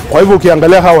 Kwa hivyo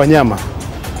ukiangalia hawa wanyama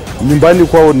nyumbani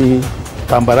kwao ni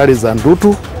tambarare za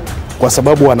Ndutu, kwa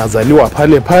sababu wanazaliwa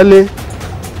pale pale,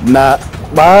 na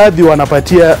baadhi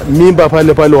wanapatia mimba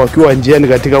pale pale wakiwa njiani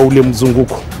katika ule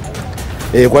mzunguko.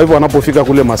 Kwa hivyo wanapofika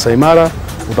kule Masai Mara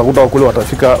utakuta kule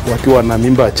watafika wakiwa na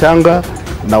mimba changa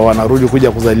na wanarudi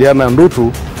kuja kuzaliana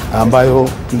Ndutu, ambayo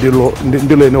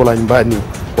ndilo eneo la nyumbani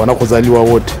wanakozaliwa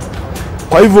wote.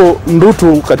 Kwa hivyo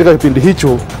Ndutu katika kipindi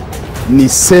hicho ni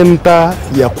senta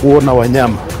ya kuona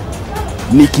wanyama,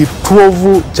 ni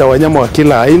kitovu cha wanyama wa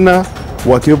kila aina,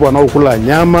 wakiwepo wanaokula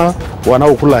nyama,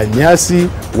 wanaokula nyasi,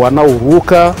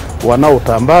 wanaoruka,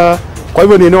 wanaotambaa. Kwa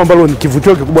hivyo ni eneo ambalo ni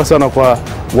kivutio kikubwa sana kwa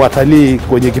watalii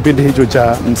kwenye kipindi hicho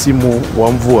cha msimu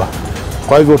wa mvua.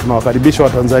 Kwa hivyo tunawakaribisha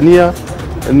Watanzania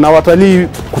na watalii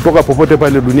kutoka popote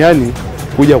pale duniani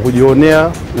kuja kujionea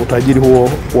utajiri huo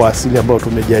wa asili ambao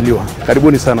tumejaliwa.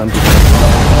 Karibuni sana Ndutu.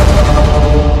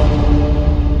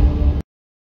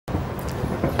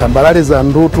 Tambarare za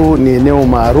Ndutu ni eneo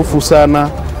maarufu sana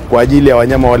kwa ajili ya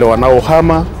wanyama wale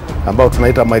wanaohama ambao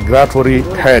tunaita migratory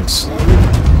herds.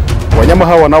 Wanyama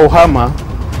hao wanaohama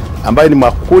ambayo ni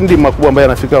makundi makubwa ambayo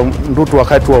yanafika Ndutu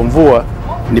wakati wa mvua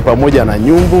ni pamoja na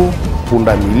nyumbu,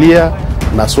 pundamilia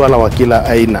na swala wa kila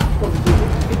aina.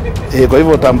 Kwa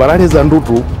hivyo tambarare za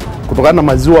Ndutu, kutokana na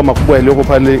maziwa makubwa yaliyoko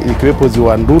pale ikiwepo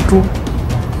ziwa Ndutu,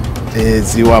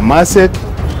 ziwa Masek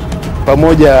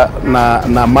pamoja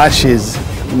na marshes,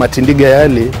 matindiga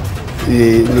yale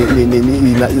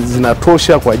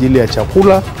zinatosha kwa ajili ya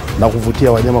chakula na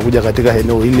kuvutia wanyama kuja katika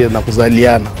eneo hili na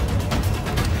kuzaliana.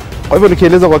 Kwa hivyo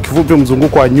nikieleza kwa kifupi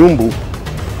mzunguko wa nyumbu,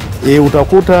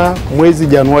 utakuta mwezi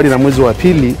Januari na mwezi wa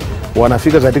pili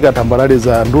wanafika katika tambarare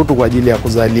za Ndutu kwa ajili ya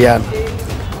kuzaliana.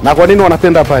 Na kwa nini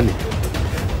wanapenda pale?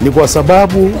 Ni kwa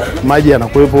sababu maji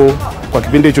yanakuwepo kwa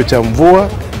kipindi hicho cha mvua,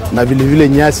 na vile vile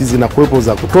nyasi zinakuwepo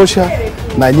za kutosha,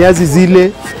 na nyasi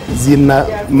zile zina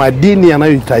madini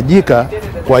yanayohitajika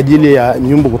kwa ajili ya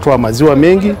nyumbu kutoa maziwa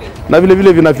mengi, na vile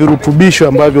vile vina virutubisho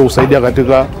ambavyo husaidia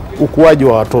katika ukuaji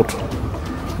wa watoto.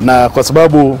 Na kwa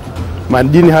sababu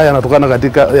madini haya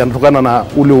yanatokana na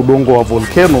ule udongo wa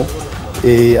volcano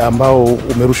ambao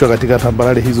umerushwa katika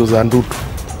tambarare hizo za Ndutu.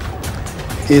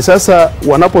 Sasa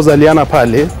wanapozaliana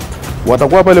pale,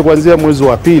 watakuwa pale kuanzia mwezi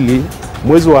wa pili,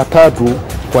 mwezi wa tatu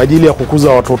kwa ajili ya kukuza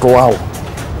watoto wao.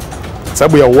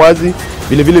 Sababu ya uwazi,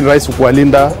 vile vile ni rahisi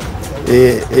kuwalinda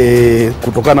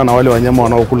kutokana na wale wanyama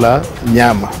wanaokula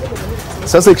nyama.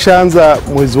 Sasa ikishaanza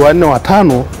mwezi wa 4 wa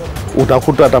 5,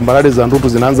 utakuta tambarare za Ndutu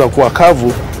zinaanza kuwa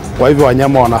kavu, kwa hivyo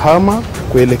wanyama wanahama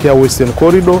kuelekea Western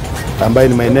Corridor ambayo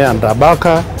ni maeneo ya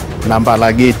Ndabaka na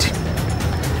Mbalageti.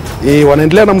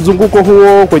 Wanaendelea na mzunguko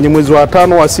huo. Kwenye mwezi wa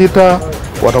 5 wa 6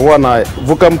 watakuwa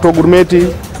wanavuka mto Gurumeti.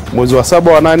 Mwezi wa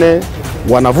 7 wa 8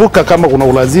 wanavuka kama kuna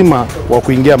ulazima wa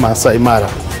kuingia Masai Mara,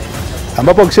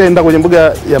 ambapo kishaenda kwenye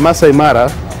mbuga ya Masai Mara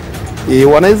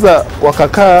wanaweza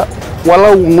wakakaa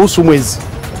walau nusu mwezi,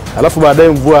 alafu baadaye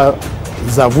mvua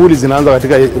za vuli zinaanza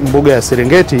katika mbuga ya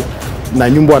Serengeti na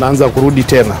nyumbu wanaanza kurudi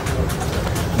tena.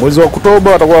 Mwezi wa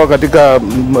Oktoba watakuwa katika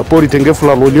pori tengefu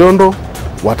la Loliondo,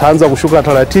 wataanza kushuka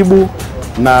taratibu,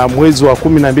 na mwezi wa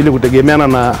 12 kutegemeana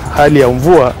na hali ya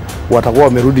mvua watakuwa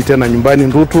wamerudi tena nyumbani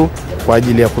Ndutu kwa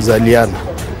ajili ya kuzaliana.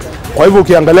 Kwa hivyo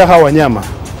ukiangalia hawa wanyama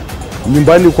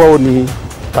nyumbani kwao ni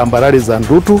tambarare za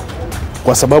Ndutu,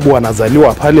 kwa sababu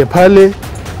wanazaliwa pale pale,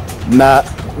 na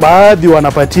baadhi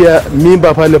wanapatia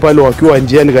mimba pale pale wakiwa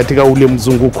njiani katika ule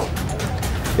mzunguko.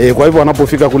 Kwa hivyo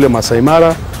wanapofika kule Masai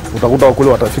Mara, utakuta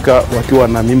wakule watafika wakiwa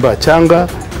na mimba changa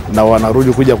na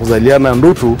wanarudi kuja kuzaliana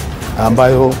Ndutu,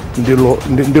 ambayo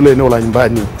ndilo eneo la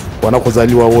nyumbani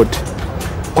wanakozaliwa wote.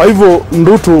 Kwa hivyo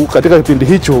Ndutu katika kipindi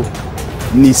hicho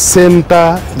ni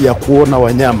senta ya kuona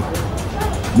wanyama,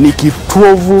 ni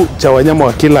kitovu cha wanyama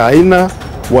wa kila aina,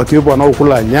 wakiwepo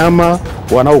wanaokula nyama,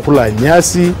 wanaokula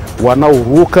nyasi,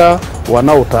 wanaoruka,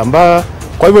 wanaotambaa.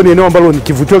 Kwa hivyo ni eneo ambalo ni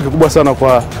kivutio kikubwa sana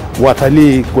kwa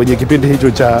watalii kwenye kipindi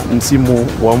hicho cha msimu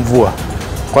wa mvua.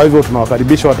 Kwa hivyo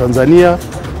tunawakaribisha Watanzania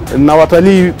na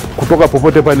watalii kutoka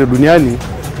popote pale duniani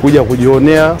kuja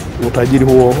kujionea utajiri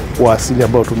huo wa asili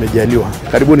ambao tumejaliwa.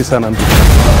 Karibuni sana Ndutu.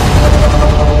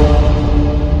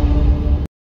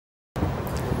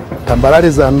 Tambarare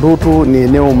za Ndutu ni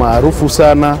eneo maarufu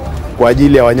sana kwa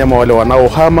ajili ya wanyama wale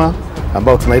wanaohama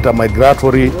ambao tunaita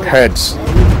migratory herds.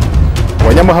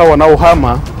 Wanyama hao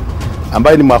wanaohama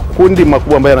ambayo ni makundi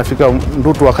makubwa ambayo yanafika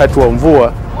Ndutu wakati wa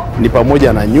mvua ni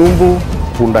pamoja na nyumbu,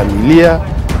 pundamilia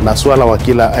na swala wa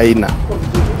kila aina.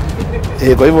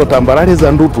 Kwa hivyo tambarare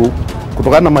za Ndutu,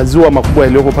 kutokana na maziwa makubwa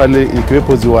yaliyoko pale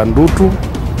ikiwepo ziwa Ndutu,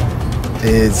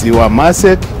 ziwa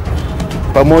Masek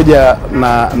pamoja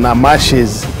na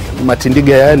marshes,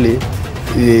 matindiga yale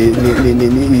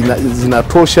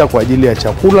zinatosha kwa ajili ya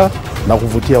chakula na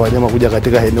kuvutia wanyama kuja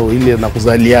katika eneo hili na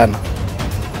kuzaliana.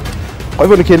 Kwa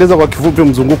hivyo nikieleza kwa kifupi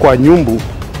mzunguko wa nyumbu,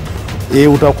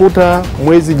 utakuta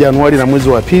mwezi Januari na mwezi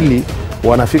wa pili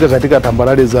wanafika katika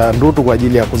tambarare za Ndutu kwa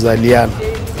ajili ya kuzaliana.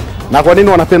 Na kwa nini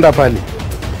wanapenda pale?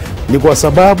 Ni kwa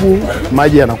sababu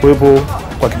maji yanakuwepo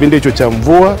kwa kipindi hicho cha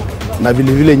mvua, na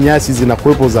vile vile nyasi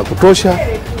zinakuwepo za kutosha,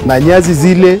 na nyasi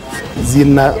zile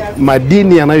zina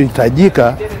madini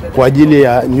yanayohitajika kwa ajili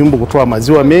ya nyumbu kutoa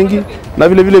maziwa mengi, na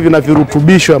vile vile vina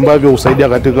virutubisho ambavyo husaidia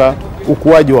katika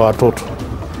ukuaji wa watoto.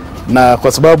 Na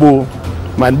kwa sababu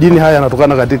madini haya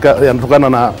yanatokana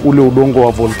na ule udongo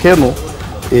wa volcano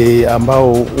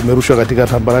ambao umerushwa katika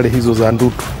tambarare hizo za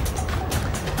Ndutu.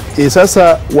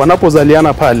 Sasa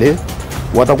wanapozaliana pale,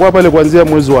 watakuwa pale kuanzia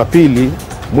mwezi wa pili,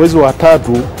 mwezi wa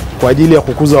tatu kwa ajili ya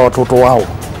kukuza watoto wao.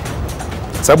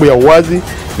 Sababu ya uwazi,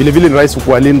 vile vile ni rahisi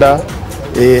kuwalinda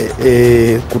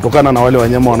kutokana na wale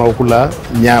wanyama wanaokula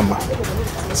nyama.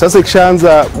 Sasa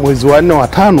ikishaanza mwezi wa 4 wa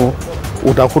 5,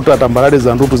 utakuta tambarare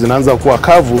za Ndutu zinaanza kuwa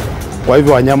kavu, kwa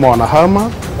hivyo wanyama wanahama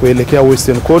kuelekea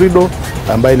Western Corridor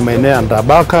ambayo ni maeneo ya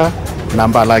Ndabaka na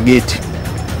Mbalageti.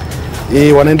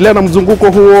 Wanaendelea na mzunguko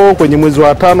huo. Kwenye mwezi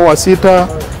wa 5 wa 6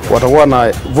 watakuwa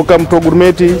wanavuka mto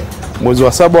Gurumeti. Mwezi wa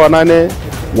 7 wa 8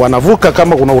 wanavuka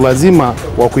kama kuna ulazima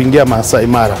wa kuingia Masai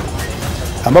Mara,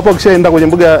 ambapo wakishaenda kwenye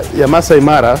mbuga ya Masai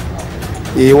Mara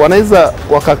wanaweza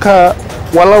wakakaa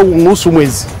walau nusu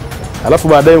mwezi, alafu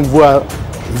baadaye mvua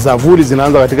za vuli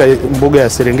zinaanza katika mbuga ya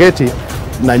Serengeti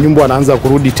na nyumbu anaanza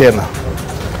kurudi tena.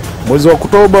 Mwezi wa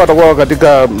Oktoba watakuwa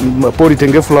katika pori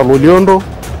tengefu la Loliondo,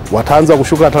 wataanza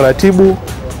kushuka taratibu,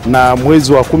 na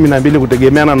mwezi wa 12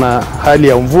 kutegemeana na hali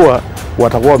ya mvua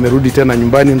watakuwa wamerudi tena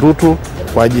nyumbani Ndutu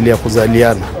kwa ajili ya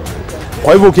kuzaliana.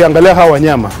 Kwa hivyo ukiangalia hawa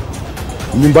wanyama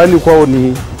nyumbani kwao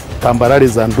ni tambarare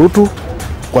za Ndutu,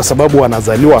 kwa sababu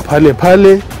wanazaliwa pale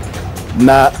pale,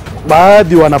 na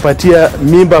baadhi wanapatia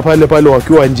mimba pale pale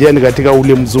wakiwa njiani katika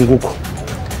ule mzunguko.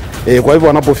 Kwa hivyo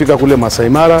wanapofika kule Masai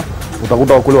Mara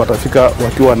utakuta kule watafika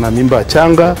wakiwa na mimba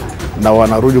changa na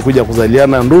wanarudi kuja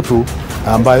kuzaliana Ndutu,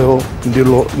 ambayo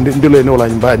ndilo eneo la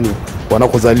nyumbani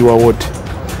wanakozaliwa wote.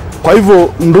 Kwa hivyo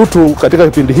Ndutu katika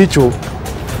kipindi hicho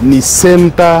ni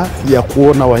senta ya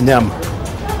kuona wanyama,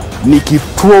 ni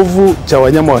kitovu cha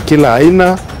wanyama wa kila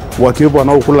aina, wakiwepo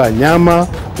wanaokula nyama,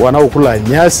 wanaokula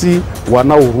nyasi,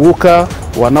 wanaoruka,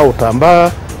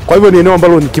 wanaotambaa. Kwa hivyo ni eneo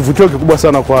ambalo ni kivutio kikubwa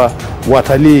sana kwa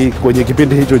watalii kwenye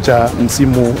kipindi hicho cha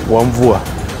msimu wa mvua.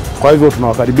 Kwa hivyo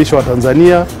tunawakaribisha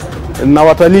Watanzania na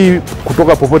watalii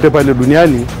kutoka popote pale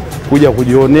duniani kuja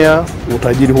kujionea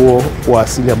utajiri huo wa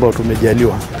asili ambao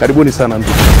tumejaliwa. Karibuni sana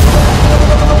Ndutu.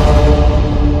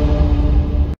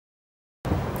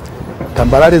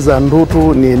 Tambarare za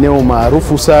Ndutu ni eneo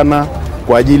maarufu sana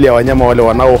kwa ajili ya wanyama wale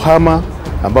wanaohama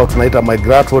ambao tunaita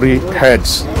migratory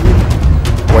herds.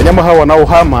 Wanyama hao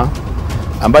wanaohama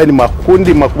ambayo ni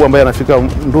makundi makubwa ambayo yanafika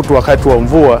Ndutu wakati wa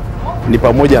mvua ni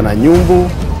pamoja na nyumbu,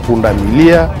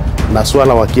 pundamilia na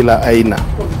swala wa kila aina.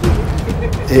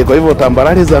 Kwa hivyo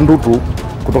tambarare za Ndutu,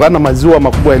 kutokana na maziwa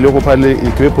makubwa yaliyoko pale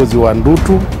ikiwepo ziwa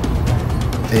Ndutu,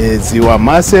 ziwa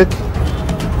Masek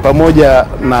pamoja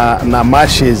na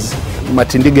marshes,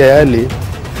 matindiga yale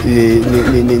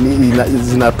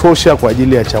zinatosha kwa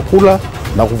ajili ya chakula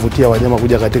na kuvutia wanyama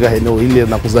kuja katika eneo hili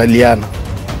na kuzaliana.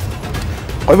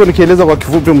 Kwa hivyo nikieleza kwa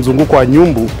kifupi mzunguko wa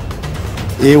nyumbu,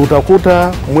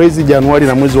 utakuta mwezi Januari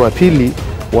na mwezi wa pili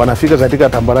wanafika katika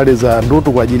tambarare za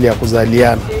Ndutu kwa ajili ya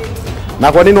kuzaliana.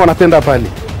 Na kwa nini wanapenda pale?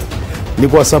 Ni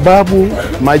kwa sababu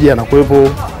maji yanakuwepo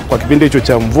kwa kipindi hicho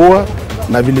cha mvua,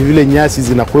 na vile vile nyasi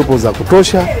zinakuwepo za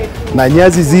kutosha, na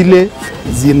nyasi zile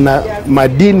zina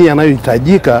madini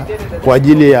yanayohitajika kwa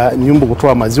ajili ya nyumbu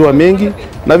kutoa maziwa mengi,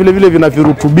 na vile vile vina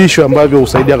virutubisho ambavyo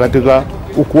husaidia katika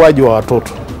ukuaji wa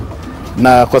watoto.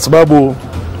 Na kwa sababu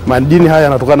madini haya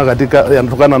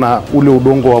yanatokana na ule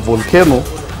udongo wa volcano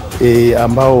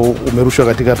ambao umerushwa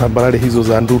katika tambarare hizo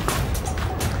za Ndutu.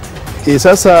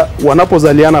 Sasa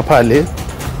wanapozaliana pale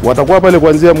watakuwa pale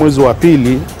kuanzia mwezi wa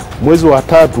pili, mwezi wa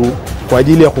tatu kwa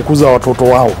ajili ya kukuza watoto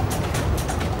wao.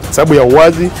 Sababu ya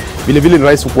uwazi, vile vile ni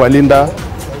rahisi kuwalinda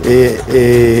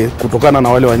kutokana na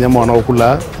wale wanyama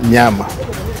wanaokula nyama.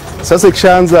 Sasa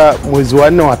ikishaanza mwezi wa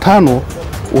 4 wa 5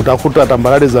 utakuta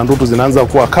tambarare za Ndutu zinaanza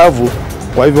kuwa kavu,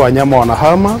 kwa hivyo wanyama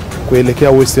wanahama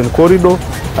kuelekea Western Corridor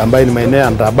ambayo ni maeneo ya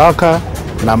Ndabaka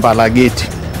na Mbalageti.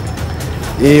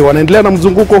 Wanaendelea na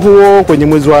mzunguko huo kwenye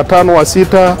mwezi wa 5 wa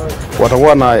 6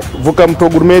 watakuwa na vuka mto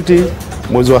Gurumeti,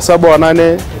 mwezi wa 7 wa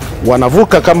 8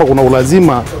 wanavuka kama kuna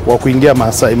ulazima wa kuingia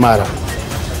Masai Mara,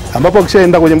 ambapo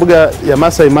wakishaenda kwenye mbuga ya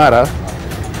Masai Mara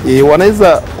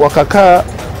wanaweza wakakaa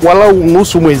walau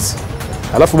nusu mwezi,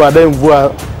 alafu baadaye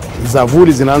mvua za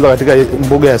vuli zinaanza katika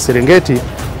mbuga ya Serengeti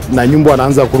na nyumbu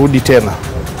anaanza kurudi tena.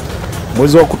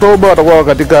 Mwezi wa Oktoba watakuwa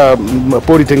katika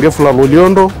pori tengefu la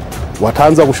Loliondo,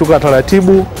 wataanza kushuka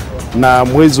taratibu, na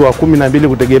mwezi wa 12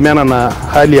 kutegemeana na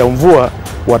hali ya mvua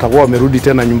watakuwa wamerudi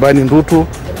tena nyumbani Ndutu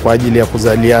kwa ajili ya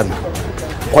kuzaliana.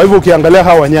 Kwa hivyo ukiangalia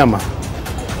hawa wanyama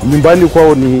nyumbani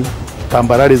kwao ni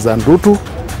tambarare za Ndutu,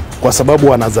 kwa sababu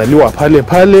wanazaliwa pale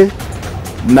pale,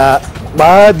 na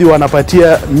baadhi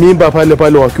wanapatia mimba pale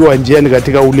pale wakiwa njiani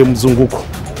katika ule mzunguko.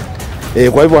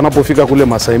 Kwa hivyo wanapofika kule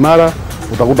Masai Mara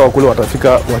utakuta kule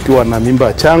watafika wakiwa na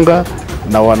mimba changa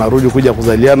na wanarudi kuja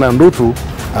kuzaliana Ndutu,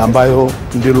 ambayo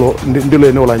ndilo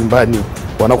eneo la nyumbani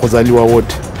wanakozaliwa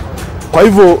wote. Kwa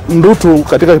hivyo Ndutu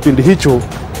katika kipindi hicho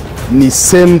ni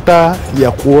senta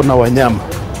ya kuona wanyama,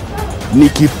 ni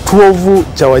kitovu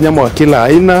cha wanyama wa kila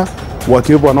aina,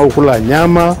 wakiwepo wanaokula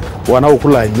nyama,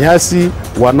 wanaokula nyasi,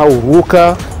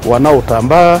 wanaoruka,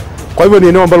 wanaotambaa. Kwa hivyo ni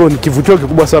eneo ambalo ni kivutio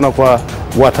kikubwa sana kwa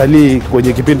watalii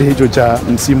kwenye kipindi hicho cha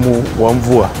msimu wa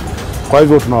mvua. Kwa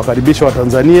hivyo tunawakaribisha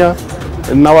Watanzania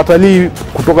na watalii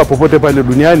kutoka popote pale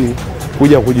duniani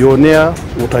kuja kujionea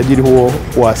utajiri huo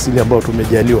wa asili ambao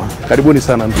tumejaliwa. Karibuni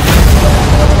sana Ndutu.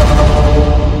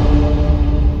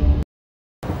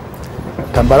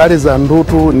 Tambarare za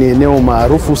Ndutu ni eneo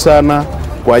maarufu sana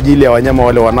kwa ajili ya wanyama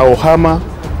wale wanaohama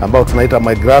ambao tunaita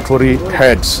migratory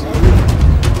herds.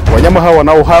 Wanyama hao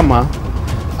wanaohama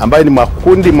ambayo ni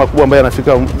makundi makubwa ambayo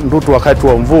yanafika Ndutu wakati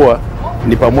wa mvua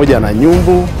ni pamoja na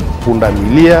nyumbu,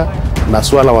 pundamilia na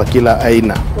swala wa kila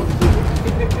aina.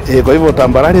 Kwa hivyo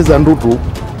tambarare za Ndutu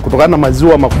kutokana na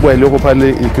maziwa makubwa yaliyoko pale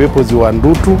ikiwepo ziwa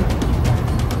Ndutu,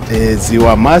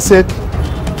 ziwa Masek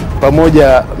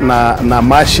pamoja na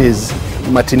marshes,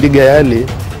 matindiga yale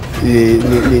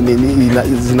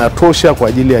zinatosha kwa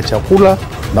ajili ya chakula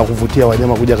na kuvutia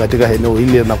wanyama kuja katika eneo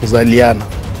hili na kuzaliana.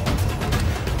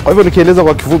 Kwa hivyo nikieleza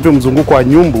kwa kifupi mzunguko wa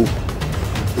nyumbu,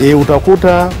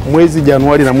 utakuta mwezi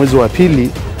Januari na mwezi wa pili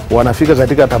wanafika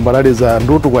katika tambarare za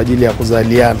Ndutu kwa ajili ya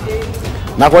kuzaliana.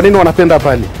 Na kwa nini wanapenda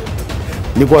pale?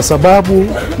 Ni kwa sababu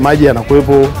maji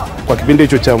yanakuwepo kwa kipindi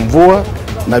hicho cha mvua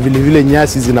na vile vile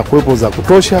nyasi zinakuwepo za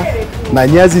kutosha, na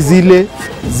nyasi zile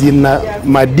zina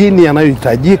madini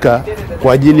yanayohitajika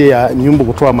kwa ajili ya nyumbu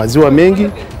kutoa maziwa mengi,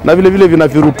 na vile vile vina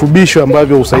virutubisho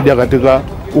ambavyo husaidia katika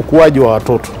ukuaji wa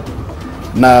watoto.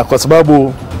 Na kwa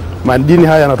sababu madini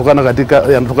haya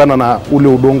yanatokana na ule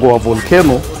udongo wa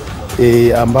volcano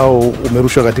ambao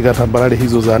umerushwa katika tambarare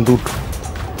hizo za Ndutu.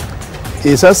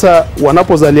 Sasa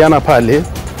wanapozaliana pale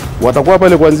watakuwa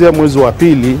pale kuanzia mwezi wa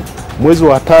pili, mwezi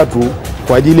wa tatu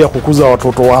kwa ajili ya kukuza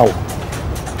watoto wao.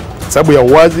 Sababu ya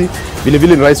uwazi vile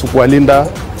vile ni rahisi kuwalinda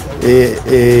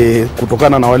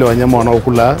kutokana na wale wanyama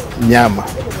wanaokula nyama.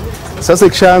 Sasa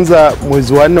ikishaanza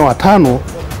mwezi wa 4 wa 5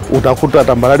 utakuta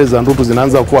tambarare za Ndutu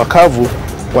zinaanza kuwa kavu,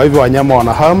 kwa hivyo wanyama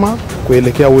wanahama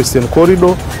kuelekea Western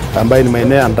Corridor ambayo ni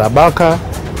maeneo ya Ndabaka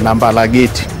na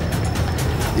Mbalageti.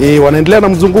 Wanaendelea na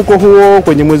mzunguko huo.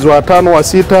 Kwenye mwezi wa 5 wa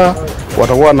 6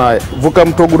 watakuwa na vuka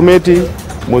mto Gurumeti,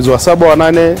 mwezi wa 7 wa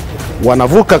 8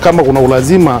 wanavuka kama kuna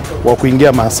ulazima wa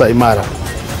kuingia Masai Mara,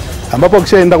 ambapo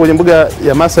wakishaenda kwenye mbuga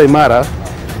ya Masai Mara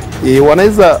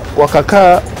wanaweza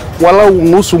wakakaa walau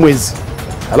nusu mwezi,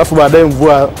 alafu baadaye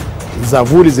mvua za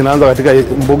vuli zinaanza katika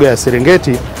mbuga ya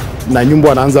Serengeti na nyumbu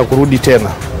wanaanza kurudi tena.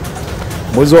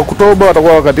 Mwezi wa Oktoba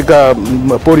watakuwa katika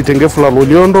pori tengefu la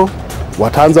Loliondo,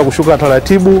 wataanza kushuka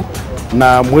taratibu,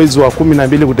 na mwezi wa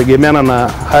 12 kutegemeana na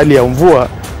hali ya mvua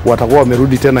watakuwa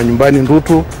wamerudi tena nyumbani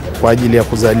Ndutu kwa ajili ya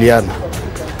kuzaliana.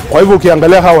 Kwa hivyo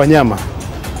ukiangalia hawa wanyama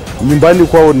nyumbani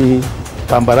kwao ni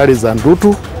tambarare za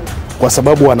Ndutu kwa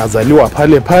sababu wanazaliwa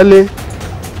pale pale,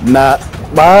 na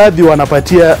baadhi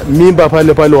wanapatia mimba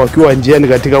pale pale wakiwa njiani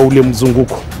katika ule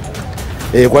mzunguko.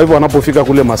 Kwa hivyo wanapofika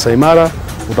kule Masai Mara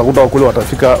utakuta kule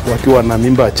watafika wakiwa na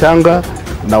mimba changa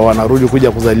na wanarudi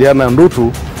kuja kuzaliana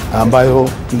Ndutu, ambayo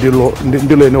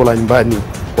ndilo eneo la nyumbani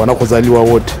wanakozaliwa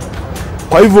wote.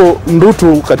 Kwa hivyo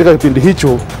Ndutu katika kipindi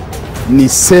hicho ni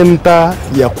senta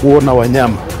ya kuona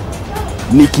wanyama,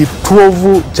 ni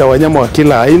kitovu cha wanyama wa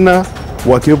kila aina,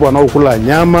 wakiwepo wanaokula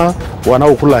nyama,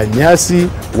 wanaokula nyasi,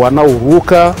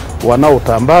 wanaoruka,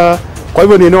 wanaotambaa. Kwa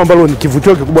hivyo ni eneo ambalo ni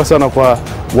kivutio kikubwa sana kwa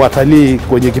watalii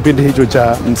kwenye kipindi hicho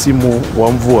cha msimu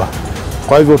wa mvua.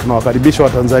 Kwa hivyo tunawakaribisha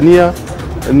Watanzania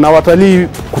na watalii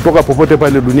kutoka popote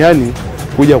pale duniani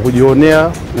kuja kujionea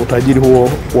utajiri huo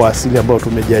wa asili ambao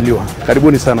tumejaliwa.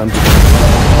 Karibuni sana Ndutu.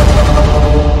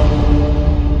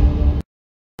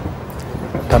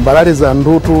 Tambarare za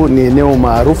Ndutu ni eneo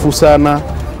maarufu sana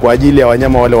kwa ajili ya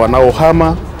wanyama wale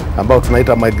wanaohama ambao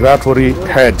tunaita migratory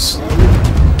herds.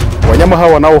 Wanyama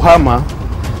hao wanaohama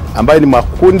ambayo ni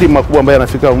makundi makubwa ambayo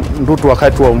yanafika Ndutu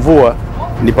wakati wa mvua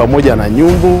ni pamoja na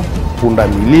nyumbu,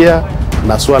 pundamilia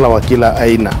na swala wa kila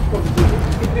aina.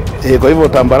 Kwa hivyo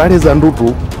tambarare za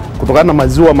Ndutu kutokana na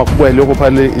maziwa makubwa yaliyoko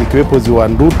pale ikiwepo ziwa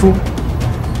Ndutu,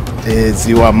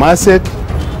 ziwa Masek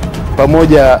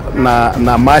pamoja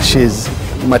na marshes,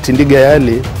 matindiga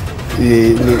yale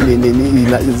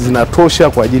zinatosha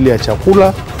kwa ajili ya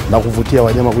chakula na kuvutia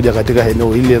wanyama kuja katika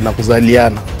eneo hili na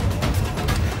kuzaliana.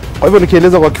 Kwa hivyo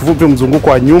nikieleza kwa kifupi mzunguko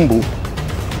wa nyumbu,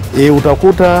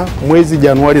 utakuta mwezi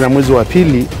Januari na mwezi wa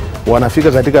pili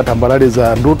wanafika katika tambarare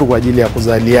za Ndutu kwa ajili ya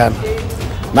kuzaliana.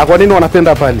 Na kwa nini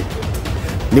wanapenda pale?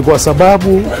 Ni kwa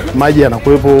sababu maji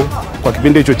yanakuwepo kwa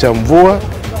kipindi hicho cha mvua,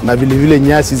 na vile vile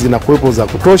nyasi zinakuwepo za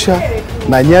kutosha,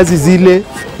 na nyasi zile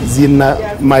zina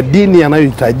madini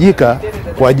yanayohitajika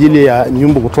kwa ajili ya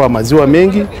nyumbu kutoa maziwa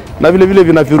mengi, na vile vile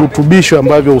vina virutubisho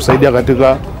ambavyo husaidia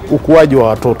katika ukuaji wa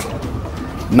watoto.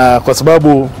 Na kwa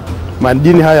sababu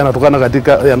madini haya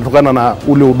yanatokana na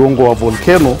ule udongo wa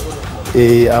volcano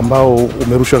ambao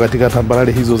umerushwa katika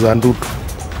tambarare hizo za Ndutu.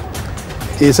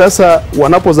 Sasa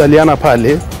wanapozaliana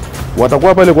pale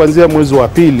watakuwa pale kuanzia mwezi wa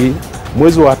pili,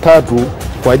 mwezi wa tatu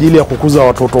kwa ajili ya kukuza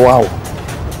watoto wao.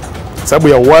 Sababu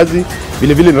ya uwazi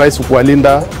vile vile ni rahisi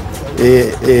kuwalinda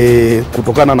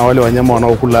kutokana na wale wanyama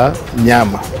wanaokula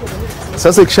nyama.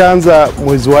 Sasa ikishaanza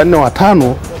mwezi wa 4 wa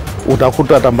 5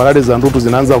 utakuta tambarare za ndutu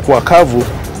zinaanza kuwa kavu,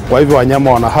 kwa hivyo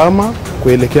wanyama wanahama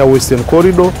kuelekea Western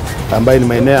Corridor ambayo ni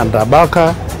maeneo ya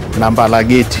Ndabaka na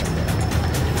Mbalageti.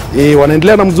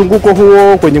 Wanaendelea na mzunguko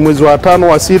huo kwenye mwezi wa 5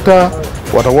 wa 6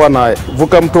 watakuwa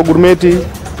wanavuka mto Gurumeti,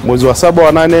 mwezi wa 7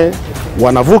 wa 8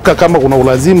 wanavuka kama kuna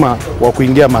ulazima wa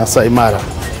kuingia Masai Mara.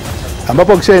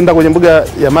 Ambapo kishaenda kwenye mbuga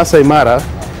ya Masai Mara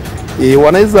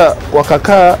wanaweza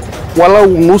wakakaa walau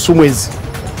nusu mwezi.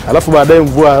 Alafu baadaye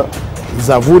mvua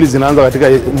za vuli zinaanza katika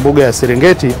mbuga ya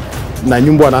Serengeti na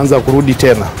Nyumbu anaanza kurudi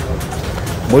tena.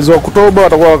 Mwezi wa Oktoba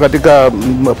watakuwa katika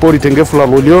pori tengefu la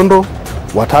Loliondo,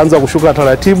 wataanza kushuka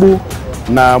taratibu,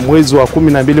 na mwezi wa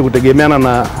 12 kutegemeana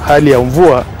na hali ya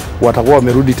mvua watakuwa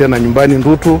wamerudi tena nyumbani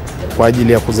Ndutu kwa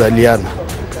ajili ya kuzaliana.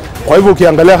 Kwa hivyo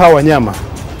ukiangalia hawa wanyama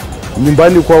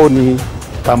nyumbani kwao ni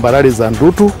tambarare za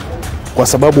Ndutu kwa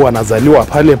sababu wanazaliwa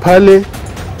pale pale,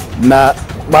 na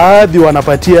baadhi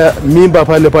wanapatia mimba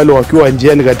pale pale wakiwa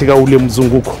njiani katika ule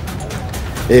mzunguko.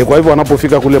 Kwa hivyo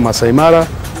wanapofika kule Masai Mara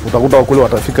utakuta wakule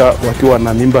watafika wakiwa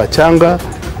na mimba changa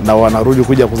na wanarudi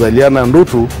kuja kuzaliana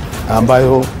Ndutu,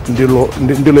 ambayo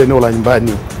ndilo eneo la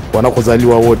nyumbani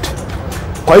wanakozaliwa wote.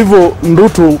 Kwa hivyo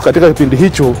Ndutu katika kipindi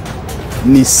hicho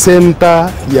ni senta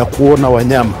ya kuona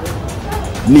wanyama,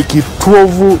 ni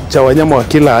kitovu cha wanyama wa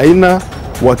kila aina,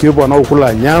 wakiwepo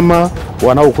wanaokula nyama,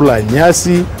 wanaokula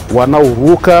nyasi,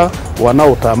 wanaoruka,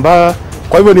 wanaotambaa.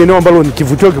 Kwa hivyo ni eneo ambalo ni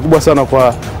kivutio kikubwa sana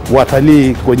kwa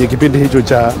watalii kwenye kipindi hicho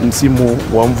cha msimu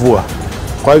wa mvua.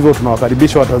 Kwa hivyo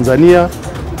tunawakaribisha Watanzania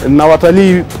na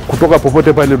watalii kutoka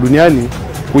popote pale duniani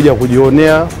kuja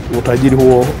kujionea utajiri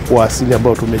huo wa asili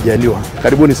ambao tumejaliwa.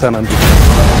 Karibuni sana Ndutu.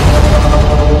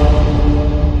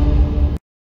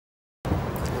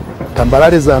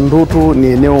 Tambarare za Ndutu ni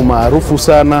eneo maarufu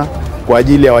sana kwa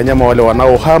ajili ya wanyama wale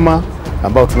wanaohama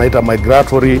ambao tunaita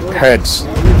migratory herds.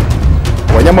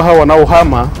 Wanyama hao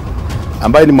wanaohama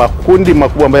ambayo ni makundi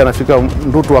makubwa ambayo yanafika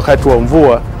Ndutu wakati wa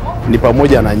mvua ni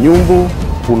pamoja na nyumbu,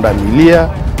 pundamilia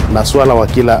na swala wa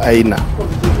kila aina.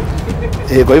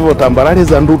 Kwa hivyo tambarare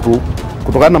za Ndutu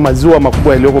kutokana na maziwa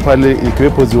makubwa yaliyoko pale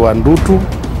ikiwepo ziwa Ndutu,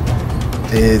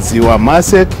 ziwa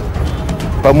Masek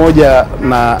pamoja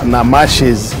na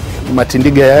marshes,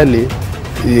 matindiga yale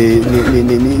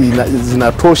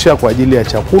zinatosha kwa ajili ya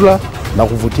chakula na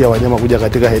kuvutia wanyama kuja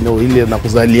katika eneo hili na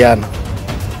kuzaliana.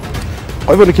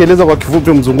 Kwa hivyo nikieleza kwa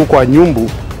kifupi mzunguko wa nyumbu,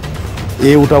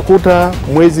 utakuta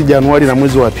mwezi Januari na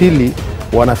mwezi wa pili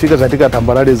wanafika katika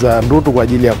tambarare za Ndutu kwa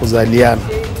ajili ya kuzaliana.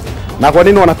 Na kwa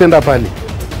nini wanapenda pale?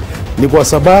 Ni kwa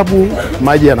sababu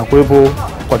maji yanakuwepo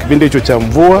kwa kipindi hicho cha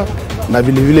mvua, na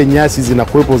vile vile nyasi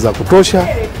zinakuwepo za kutosha,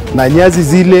 na nyasi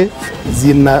zile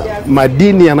zina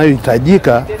madini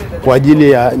yanayohitajika kwa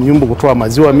ajili ya nyumbu kutoa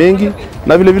maziwa mengi,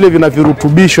 na vile vile vina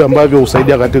virutubisho ambavyo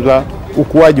husaidia katika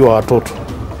ukuaji wa watoto.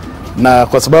 Na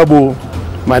kwa sababu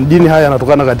madini haya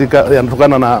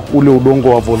yanatokana na ule udongo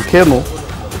wa volcano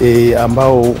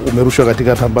ambao umerushwa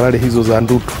katika tambarare hizo za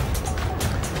Ndutu.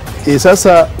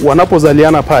 Sasa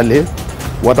wanapozaliana pale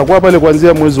watakuwa pale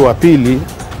kuanzia mwezi wa pili,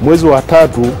 mwezi wa 3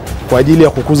 kwa ajili ya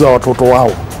kukuza watoto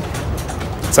wao.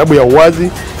 Sababu ya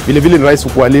uwazi, vile vile ni rahisi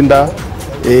kuwalinda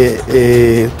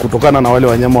kutokana na wale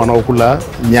wanyama wanaokula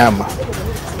nyama.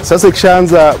 Sasa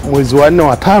ikishaanza mwezi wa 4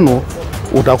 wa 5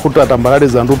 utakuta tambarare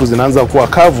za Ndutu zinaanza kuwa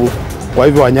kavu, kwa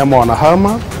hivyo wanyama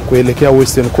wanahama kuelekea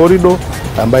Western Corridor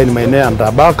ambayo ni maeneo ya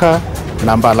Ndabaka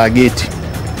na Mbalageti.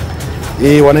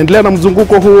 Wanaendelea na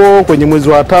mzunguko huo kwenye mwezi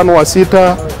wa 5 wa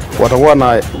 6 watakuwa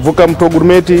wanavuka mto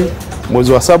Gurumeti,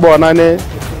 mwezi wa 7 wa 8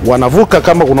 wanavuka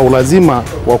kama kuna ulazima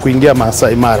wa kuingia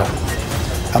Masai Mara.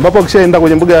 Ambapo kishaenda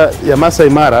kwenye mbuga ya Masai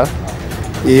Mara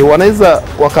wanaweza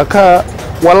wakakaa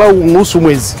walau nusu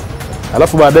mwezi.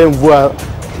 Alafu baadaye mvua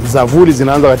za vuli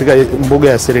zinaanza katika mbuga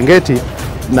ya Serengeti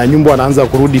na Nyumbu anaanza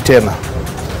kurudi tena.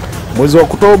 Mwezi wa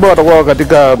Oktoba watakuwa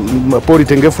katika pori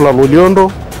tengefu la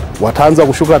Loliondo, wataanza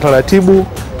kushuka taratibu,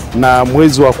 na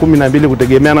mwezi wa 12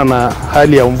 kutegemeana na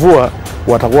hali ya mvua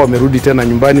watakuwa wamerudi tena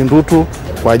nyumbani Ndutu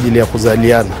kwa ajili ya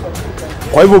kuzaliana.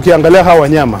 Kwa hivyo ukiangalia hawa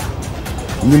wanyama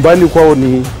nyumbani kwao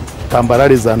ni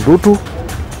tambarare za Ndutu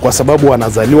kwa sababu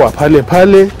wanazaliwa pale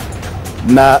pale,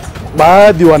 na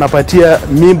baadhi wanapatia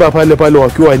mimba pale pale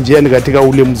wakiwa njiani katika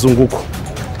ule mzunguko.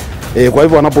 Kwa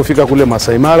hivyo wanapofika kule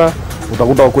Masai Mara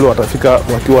utakuta wakule watafika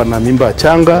wakiwa na mimba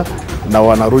changa na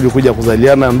wanarudi kuja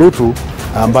kuzaliana Ndutu,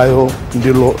 ambayo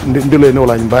ndilo eneo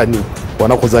la nyumbani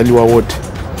wanakozaliwa wote.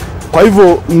 Kwa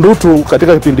hivyo Ndutu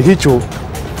katika kipindi hicho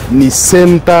ni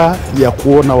senta ya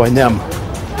kuona wanyama,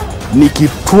 ni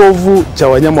kitovu cha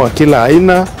wanyama wa kila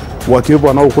aina, wakiwepo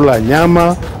wanaokula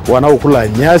nyama, wanaokula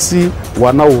nyasi,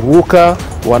 wanaoruka,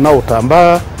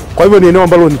 wanaotambaa. Kwa hivyo ni eneo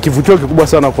ambalo ni kivutio kikubwa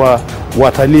sana kwa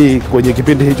watalii kwenye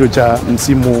kipindi hicho cha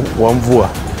msimu wa mvua.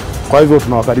 Kwa hivyo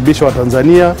tunawakaribisha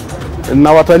Watanzania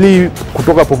na watalii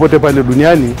kutoka popote pale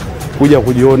duniani kuja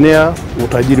kujionea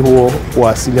utajiri huo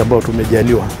wa asili ambao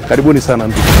tumejaliwa. Karibuni sana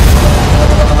ndugu.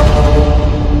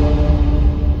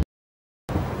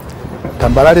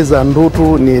 Tambarare za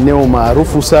Ndutu ni eneo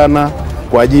maarufu sana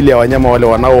kwa ajili ya wanyama wale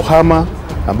wanaohama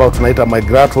ambao tunaita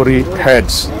migratory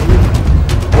herds.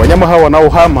 Wanyama hao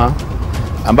wanaohama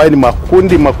ambayo ni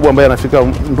makundi makubwa ambayo yanafika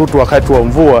Ndutu wakati wa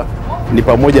mvua ni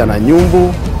pamoja na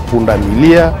nyumbu,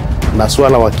 pundamilia na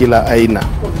swala wa kila aina.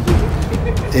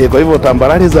 Kwa hivyo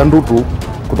tambarare za Ndutu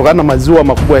kutokana na maziwa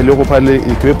makubwa yaliyoko pale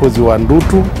ikiwepo ziwa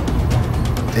Ndutu,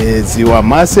 ziwa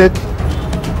Masek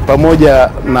pamoja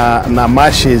na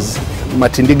marshes,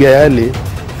 matindiga yale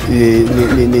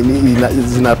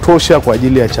zinatosha kwa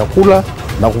ajili ya chakula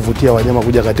na kuvutia wanyama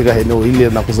kuja katika eneo hili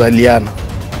na kuzaliana.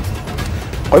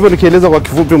 Kwa hivyo nikieleza kwa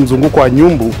kifupi mzunguko wa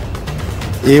nyumbu,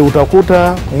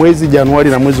 utakuta mwezi Januari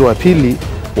na mwezi wa pili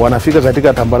wanafika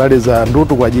katika tambarare za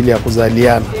Ndutu kwa ajili ya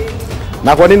kuzaliana.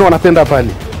 Na kwa nini wanapenda pale?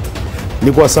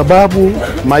 Ni kwa sababu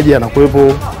maji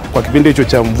yanakuwepo kwa kipindi hicho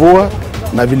cha mvua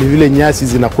na vile vile nyasi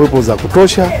zinakuwepo za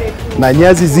kutosha, na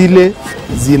nyasi zile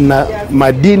zina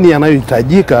madini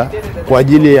yanayohitajika kwa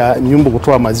ajili ya nyumbu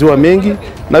kutoa maziwa mengi,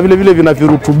 na vile vile vina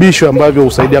virutubisho ambavyo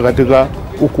husaidia katika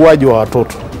ukuaji wa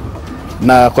watoto.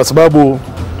 Na kwa sababu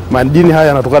madini haya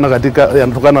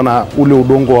yanatokana na ule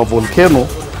udongo wa volcano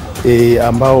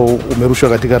ambao umerushwa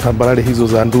katika tambarare hizo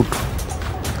za Ndutu.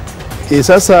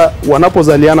 Sasa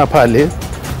wanapozaliana pale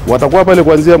watakuwa pale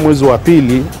kuanzia mwezi wa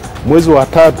pili, mwezi wa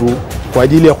tatu kwa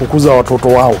ajili ya kukuza watoto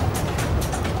wao.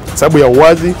 Sababu ya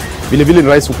uwazi vile vile ni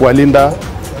rahisi kuwalinda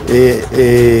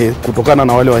kutokana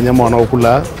na wale wanyama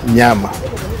wanaokula nyama.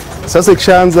 Sasa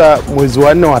ikishaanza mwezi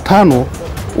wa 4 wa 5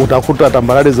 utakuta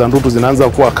tambarare za Ndutu zinaanza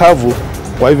kuwa kavu,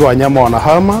 kwa hivyo wanyama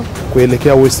wanahama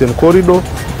kuelekea Western Corridor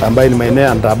ambayo ni maeneo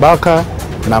ya Ndabaka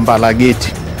na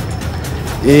Mbalageti.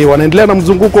 Wanaendelea na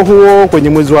mzunguko huo kwenye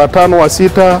mwezi wa 5 wa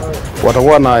 6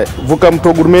 watakuwa wanavuka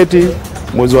mto Gurumeti,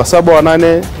 mwezi wa 7 wa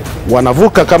 8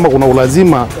 wanavuka kama kuna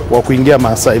ulazima wa kuingia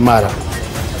Masai Mara.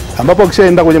 Ambapo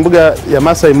kishaenda kwenye mbuga ya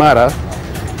Masai Mara,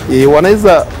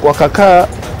 wanaweza wakakaa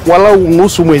walau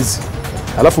nusu mwezi.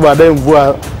 Alafu baadaye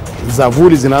mvua za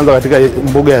vuli zinaanza katika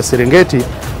mbuga ya Serengeti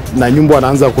na nyumbu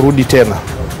wanaanza kurudi tena.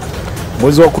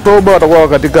 Mwezi wa Oktoba watakuwa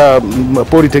katika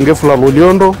pori tengefu la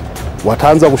Loliondo,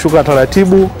 wataanza kushuka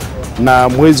taratibu, na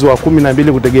mwezi wa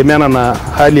 12 kutegemeana na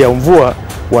hali ya mvua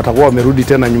watakuwa wamerudi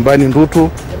tena nyumbani Ndutu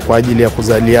kwa ajili ya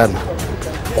kuzaliana.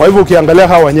 Kwa hivyo ukiangalia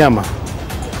hawa wanyama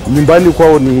nyumbani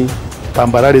kwao ni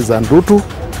tambarare za Ndutu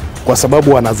kwa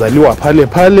sababu wanazaliwa pale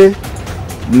pale,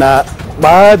 na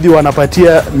baadhi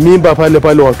wanapatia mimba pale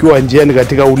pale wakiwa njiani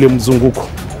katika ule mzunguko.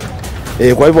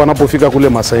 Kwa hivyo wanapofika kule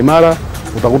Masai Mara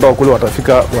utakuta wakule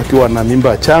watafika wakiwa na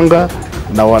mimba changa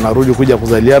na wanarudi kuja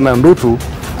kuzaliana Ndutu,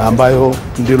 ambayo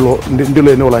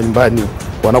ndilo eneo la nyumbani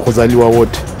wanakozaliwa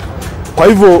wote. Kwa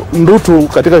hivyo Ndutu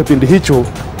katika kipindi hicho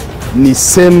ni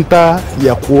senta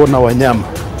ya kuona wanyama,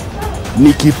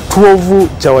 ni kitovu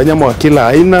cha wanyama wa kila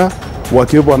aina,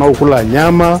 wakiwepo wanaokula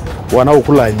nyama,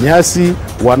 wanaokula nyasi,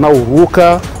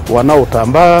 wanaoruka,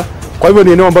 wanaotambaa. Kwa hivyo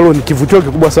ni eneo ambalo ni kivutio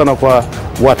kikubwa sana kwa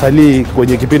watalii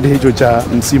kwenye kipindi hicho cha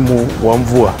msimu wa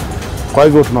mvua. Kwa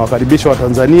hivyo tunawakaribisha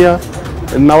Watanzania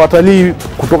na watalii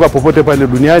kutoka popote pale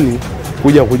duniani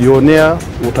kuja kujionea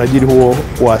utajiri huo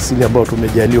wa asili ambao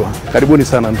tumejaliwa. Karibuni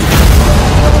sana ndugu.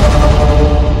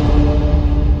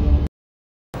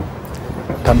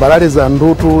 Tambarare za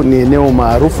Ndutu ni eneo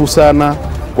maarufu sana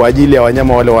kwa ajili ya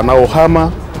wanyama wale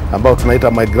wanaohama ambao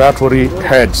tunaita migratory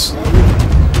herds.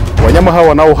 Wanyama hao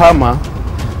wanaohama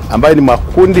ambayo ni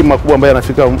makundi makubwa ambayo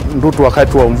yanafika Ndutu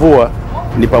wakati wa mvua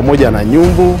ni pamoja na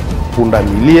nyumbu,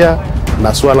 pundamilia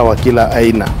na swala wa kila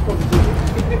aina.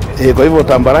 Kwa hivyo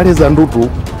tambarare za Ndutu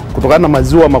kutokana na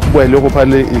maziwa makubwa yaliyoko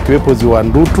pale ikiwepo ziwa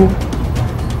Ndutu,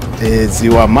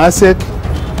 ziwa Masek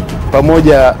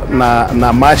pamoja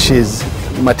na marshes,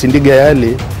 matindiga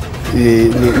yale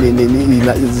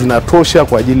zinatosha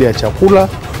kwa ajili ya chakula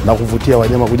na kuvutia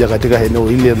wanyama kuja katika eneo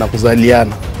hili na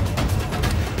kuzaliana.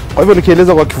 Kwa hivyo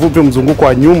nikieleza kwa kifupi mzunguko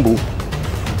wa nyumbu,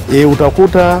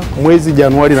 utakuta mwezi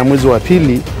Januari na mwezi wa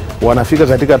pili wanafika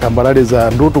katika tambarare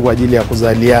za Ndutu kwa ajili ya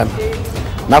kuzaliana.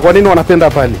 Na kwa nini wanapenda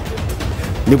pale?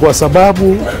 Ni kwa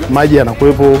sababu maji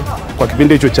yanakuwepo kwa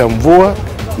kipindi hicho cha mvua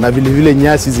na vile vile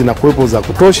nyasi zinakuwepo za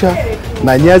kutosha,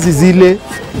 na nyasi zile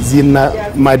zina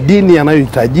madini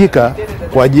yanayohitajika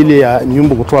kwa ajili ya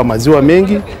nyumbu kutoa maziwa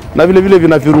mengi, na vile vile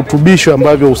vina virutubisho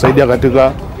ambavyo husaidia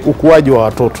katika ukuaji wa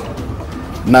watoto.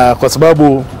 Na kwa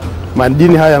sababu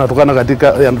madini haya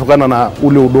yanatokana na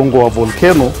ule udongo wa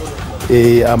volcano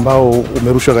ambao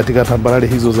umerushwa katika tambarare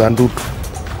hizo za ndutu.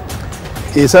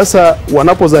 Sasa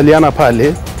wanapozaliana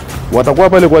pale, watakuwa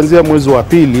pale kuanzia mwezi wa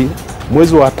pili,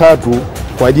 mwezi wa tatu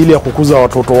kwa ajili ya kukuza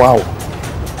watoto wao.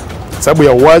 Sababu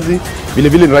ya uwazi, vile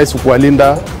vile ni rahisi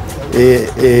kuwalinda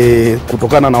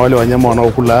kutokana na wale wanyama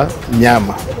wanaokula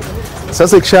nyama.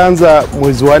 Sasa ikishaanza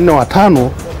mwezi wa 4 wa 5,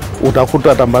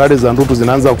 utakuta tambarare za ndutu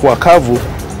zinaanza kuwa kavu,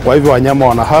 kwa hivyo wanyama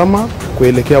wanahama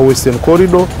kuelekea Western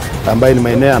Corridor ambayo ni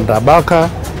maeneo ya Ndabaka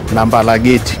na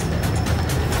Mbalageti.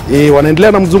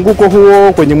 Wanaendelea na mzunguko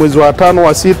huo. Kwenye mwezi wa 5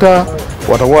 wa 6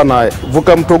 watakuwa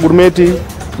wanavuka mto Gurumeti.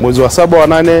 Mwezi wa 7 wa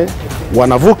 8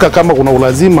 wanavuka kama kuna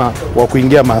ulazima wa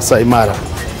kuingia Masai Mara,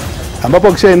 ambapo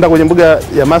wakishaenda kwenye mbuga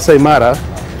ya Masai Mara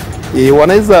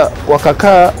wanaweza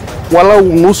wakakaa walau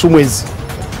nusu mwezi,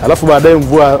 alafu baadaye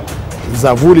mvua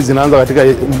za vuli zinaanza katika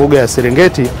mbuga ya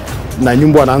Serengeti na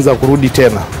Nyumbu anaanza kurudi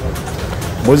tena.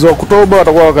 Mwezi wa Oktoba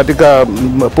watakuwa katika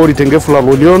pori tengefu la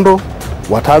Loliondo,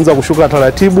 wataanza kushuka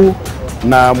taratibu,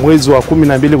 na mwezi wa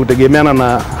 12 kutegemeana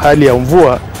na hali ya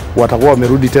mvua watakuwa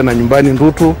wamerudi tena nyumbani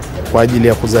ndutu kwa ajili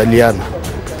ya kuzaliana.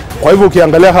 Kwa hivyo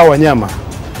ukiangalia hawa wanyama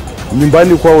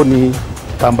nyumbani kwao ni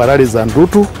tambarare za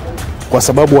ndutu, kwa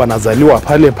sababu wanazaliwa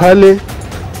pale pale,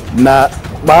 na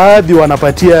baadhi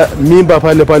wanapatia mimba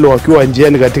pale pale wakiwa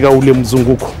njiani katika ule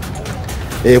mzunguko.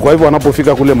 Kwa hivyo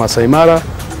wanapofika kule Masai Mara,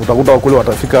 utakuta kule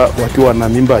watafika wakiwa na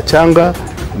mimba changa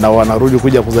na wanarudi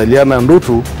kuja kuzaliana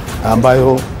ndutu,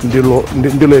 ambayo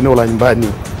ndilo eneo la nyumbani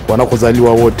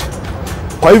wanakozaliwa wote.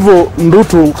 Kwa hivyo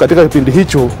ndutu katika kipindi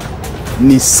hicho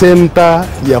ni senta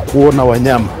ya kuona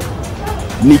wanyama,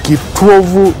 ni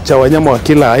kitovu cha wanyama wa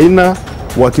kila aina,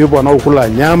 wakiwepo wanaokula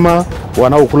nyama,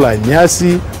 wanaokula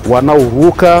nyasi,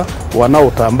 wanaoruka,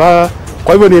 wanaotambaa.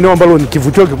 Kwa hivyo ni eneo ambalo ni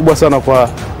kivutio kikubwa sana kwa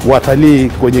watalii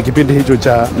kwenye kipindi hicho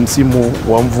cha msimu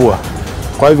wa mvua.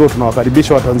 Kwa hivyo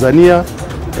tunawakaribisha Watanzania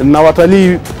na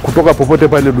watalii kutoka popote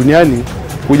pale duniani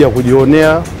kuja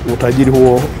kujionea utajiri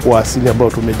huo wa asili ambao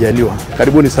tumejaliwa.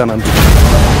 Karibuni sana ndugu.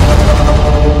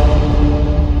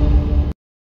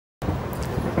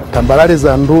 Tambarare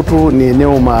za ndutu ni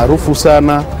eneo maarufu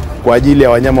sana kwa ajili ya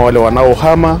wanyama wale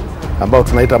wanaohama ambao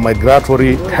tunaita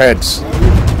migratory herds.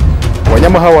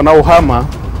 Wanyama hao wanaohama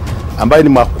ambayo ni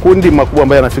makundi makubwa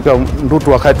ambayo yanafika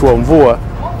ndutu wakati wa mvua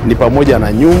ni pamoja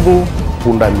na nyumbu,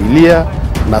 pundamilia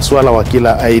na swala wa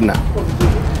kila aina.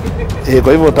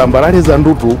 Kwa hivyo tambarare za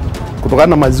ndutu, kutokana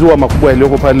na maziwa makubwa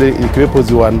yaliyoko pale, ikiwepo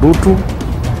ziwa Ndutu,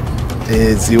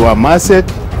 ziwa Masek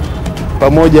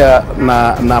pamoja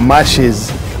na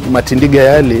marshes, matindiga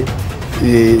yale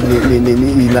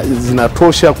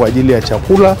zinatosha kwa ajili ya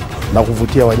chakula na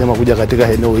kuvutia wanyama kuja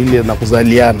katika eneo hili na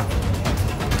kuzaliana.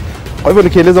 Kwa hivyo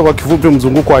nikieleza kwa kifupi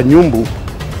mzunguko wa nyumbu,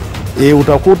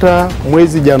 utakuta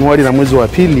mwezi Januari na mwezi wa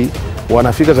pili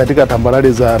wanafika katika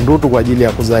tambarare za ndutu kwa ajili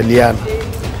ya kuzaliana.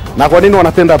 Na kwa nini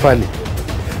wanapenda pale?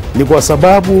 Ni kwa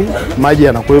sababu maji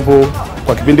yanakuwepo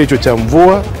kwa kipindi hicho cha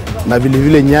mvua, na vile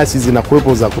vile nyasi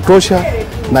zinakuwepo za kutosha,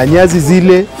 na nyasi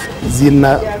zile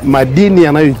zina madini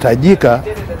yanayohitajika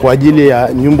kwa ajili ya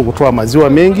nyumbu kutoa maziwa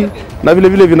mengi, na vile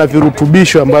vile vina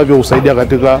virutubisho ambavyo husaidia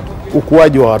katika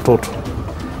ukuaji wa watoto.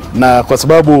 Na kwa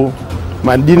sababu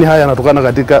madini haya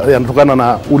yanatokana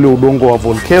na ule udongo wa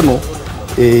volcano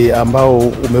ambao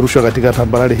umerushwa katika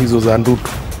tambarare hizo za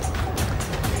ndutu.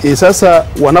 Sasa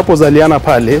wanapozaliana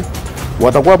pale,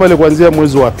 watakuwa pale kuanzia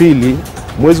mwezi wa pili,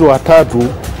 mwezi wa tatu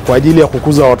kwa ajili ya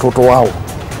kukuza watoto wao.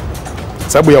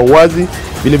 Sababu ya uwazi,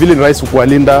 vile vile ni rahisi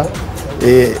kuwalinda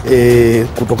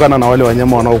kutokana na wale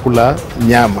wanyama wanaokula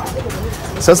nyama.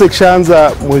 Sasa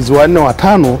ikishaanza mwezi wa 4 wa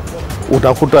 5,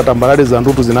 utakuta tambarare za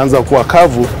ndutu zinaanza kuwa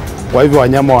kavu, kwa hivyo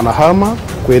wanyama wanahama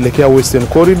kuelekea Western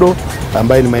Corridor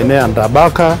ambayo ni maeneo ya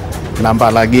Ndabaka na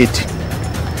Mbalageti.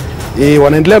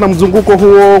 Wanaendelea na mzunguko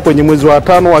huo. Kwenye mwezi wa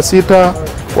 5 wa 6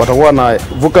 watakuwa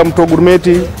wanavuka mto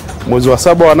Gurumeti. Mwezi wa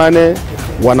 7 wa 8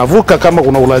 wanavuka kama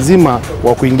kuna ulazima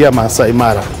wa kuingia Masai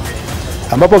Mara,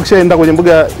 ambapo wakishaenda kwenye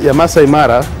mbuga ya Masai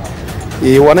Mara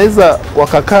wanaweza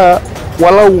wakakaa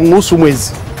walau nusu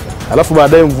mwezi, alafu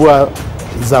baadaye mvua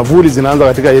za vuli zinaanza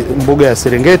katika mbuga ya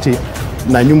Serengeti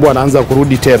na Nyumbu anaanza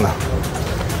kurudi tena.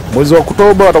 Mwezi wa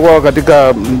Oktoba watakuwa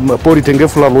katika pori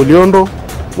tengefu la Loliondo,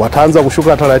 wataanza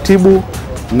kushuka taratibu,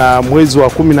 na mwezi wa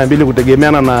 12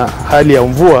 kutegemeana na hali ya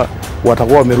mvua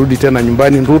watakuwa wamerudi tena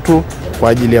nyumbani ndutu kwa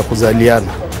ajili ya kuzaliana.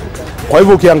 Kwa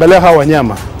hivyo ukiangalia hawa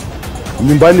wanyama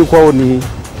nyumbani kwao ni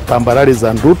tambarare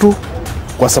za ndutu,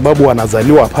 kwa sababu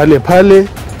wanazaliwa pale pale,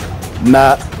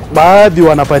 na baadhi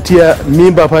wanapatia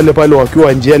mimba pale pale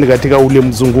wakiwa njiani katika ule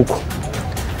mzunguko.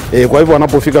 Kwa hivyo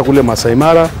wanapofika kule Masai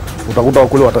Mara, utakuta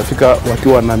kule watafika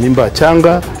wakiwa na mimba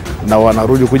changa na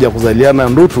wanarudi kuja kuzaliana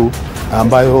ndutu,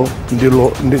 ambayo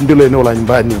ndilo eneo la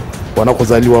nyumbani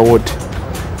wanakozaliwa wote.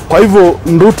 Kwa hivyo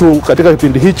ndutu katika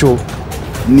kipindi hicho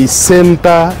ni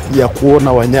senta ya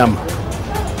kuona wanyama,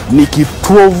 ni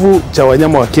kitovu cha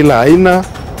wanyama wa kila aina,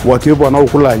 wakiwepo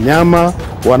wanaokula nyama,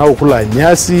 wanaokula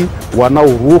nyasi,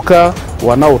 wanaoruka,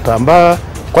 wanaotambaa.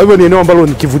 Kwa hivyo ni eneo ambalo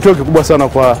ni kivutio kikubwa sana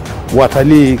kwa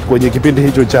watalii kwenye kipindi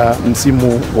hicho cha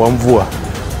msimu wa mvua.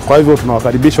 Kwa hivyo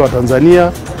tunawakaribisha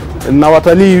Watanzania na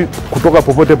watalii kutoka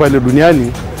popote pale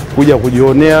duniani kuja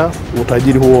kujionea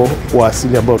utajiri huo wa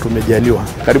asili ambao tumejaliwa.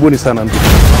 Karibuni sana ndugu.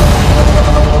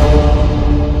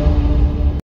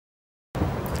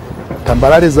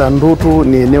 Tambarare za Ndutu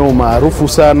ni eneo maarufu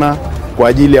sana kwa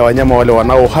ajili ya wanyama wale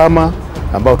wanaohama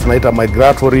ambao tunaita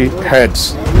migratory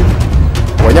herds.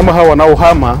 Wanyama hao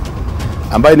wanaohama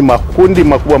ambayo ni makundi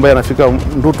makubwa ambayo yanafika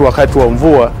Ndutu wakati wa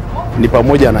mvua ni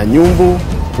pamoja na nyumbu,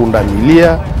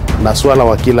 pundamilia na swala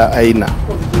wa kila aina.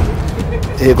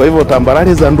 Kwa hivyo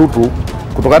tambarare za Ndutu,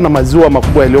 kutokana na maziwa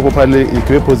makubwa yaliyoko pale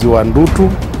ikiwepo ziwa Ndutu,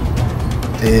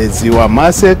 ziwa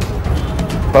Masek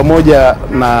pamoja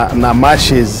na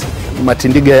marshes,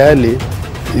 matindiga yale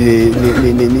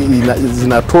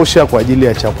zinatosha kwa ajili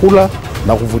ya chakula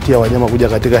na kuvutia wanyama kuja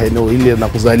katika eneo hili na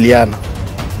kuzaliana.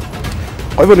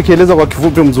 Kwa hivyo nikieleza kwa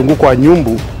kifupi mzunguko wa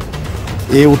nyumbu,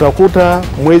 utakuta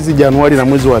mwezi Januari na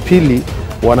mwezi wa pili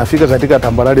wanafika katika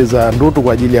tambarare za Ndutu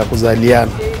kwa ajili ya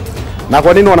kuzaliana. Na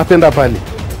kwa nini wanapenda pale?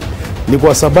 Ni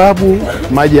kwa sababu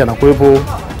maji yanakuwepo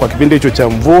kwa kipindi hicho cha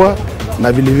mvua,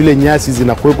 na vile vile nyasi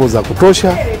zinakuwepo za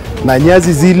kutosha, na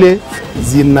nyasi zile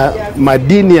zina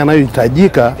madini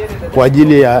yanayohitajika kwa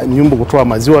ajili ya nyumbu kutoa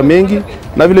maziwa mengi,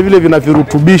 na vile vile vina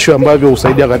virutubisho ambavyo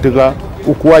husaidia katika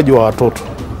ukuaji wa watoto.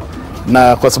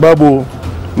 Na kwa sababu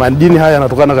madini haya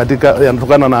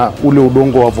yanatokana na ule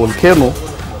udongo wa volcano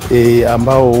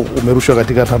ambao umerushwa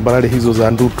katika tambarare hizo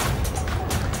za Ndutu.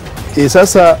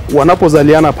 Sasa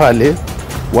wanapozaliana pale,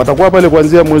 watakuwa pale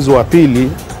kuanzia mwezi wa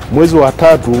pili, mwezi wa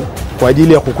tatu kwa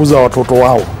ajili ya kukuza watoto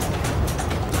wao.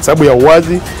 Sababu ya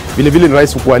uwazi, vile vile ni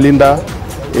rahisi kuwalinda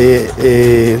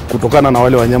kutokana na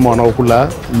wale wanyama wanaokula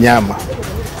nyama.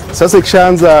 Sasa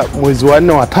ikishaanza mwezi wa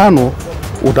 4 wa 5,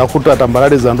 utakuta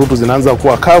tambarare za Ndutu zinaanza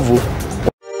kuwa kavu.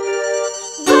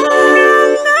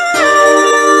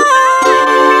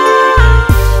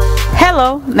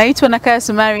 Hello, naitwa Nakaya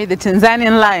Sumari, the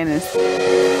Tanzanian Lioness.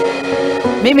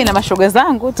 Mimi na mashoga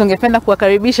zangu tungependa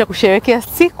kuwakaribisha kusherehekea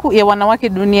siku ya wanawake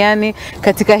duniani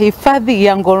katika hifadhi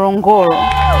ya Ngorongoro.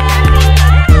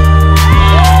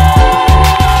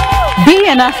 Be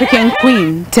an African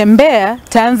Queen. Tembea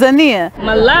Tanzania.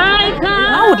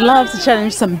 I would love to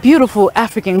challenge some beautiful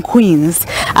African queens.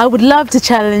 I would love to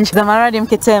challenge Zamaradi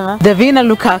Mketema, Davina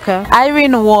Lukaka,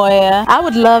 Irene Warrior. I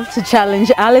would love to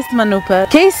challenge Alice Manupa,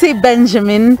 Casey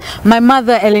Benjamin, my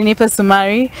mother Elenipa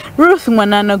Sumari, Ruth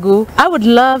Mwananogu. I would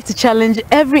love to challenge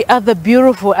every other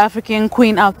beautiful African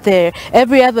queen out there,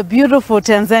 every other beautiful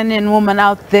Tanzanian woman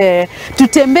out there.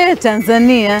 Tutembee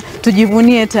Tanzania,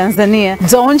 tujivunie Tanzania.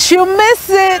 Don't you miss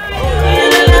it!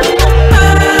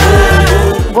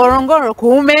 Ngorongoro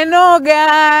kumenoga,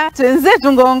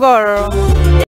 twenzetu Ngorongoro.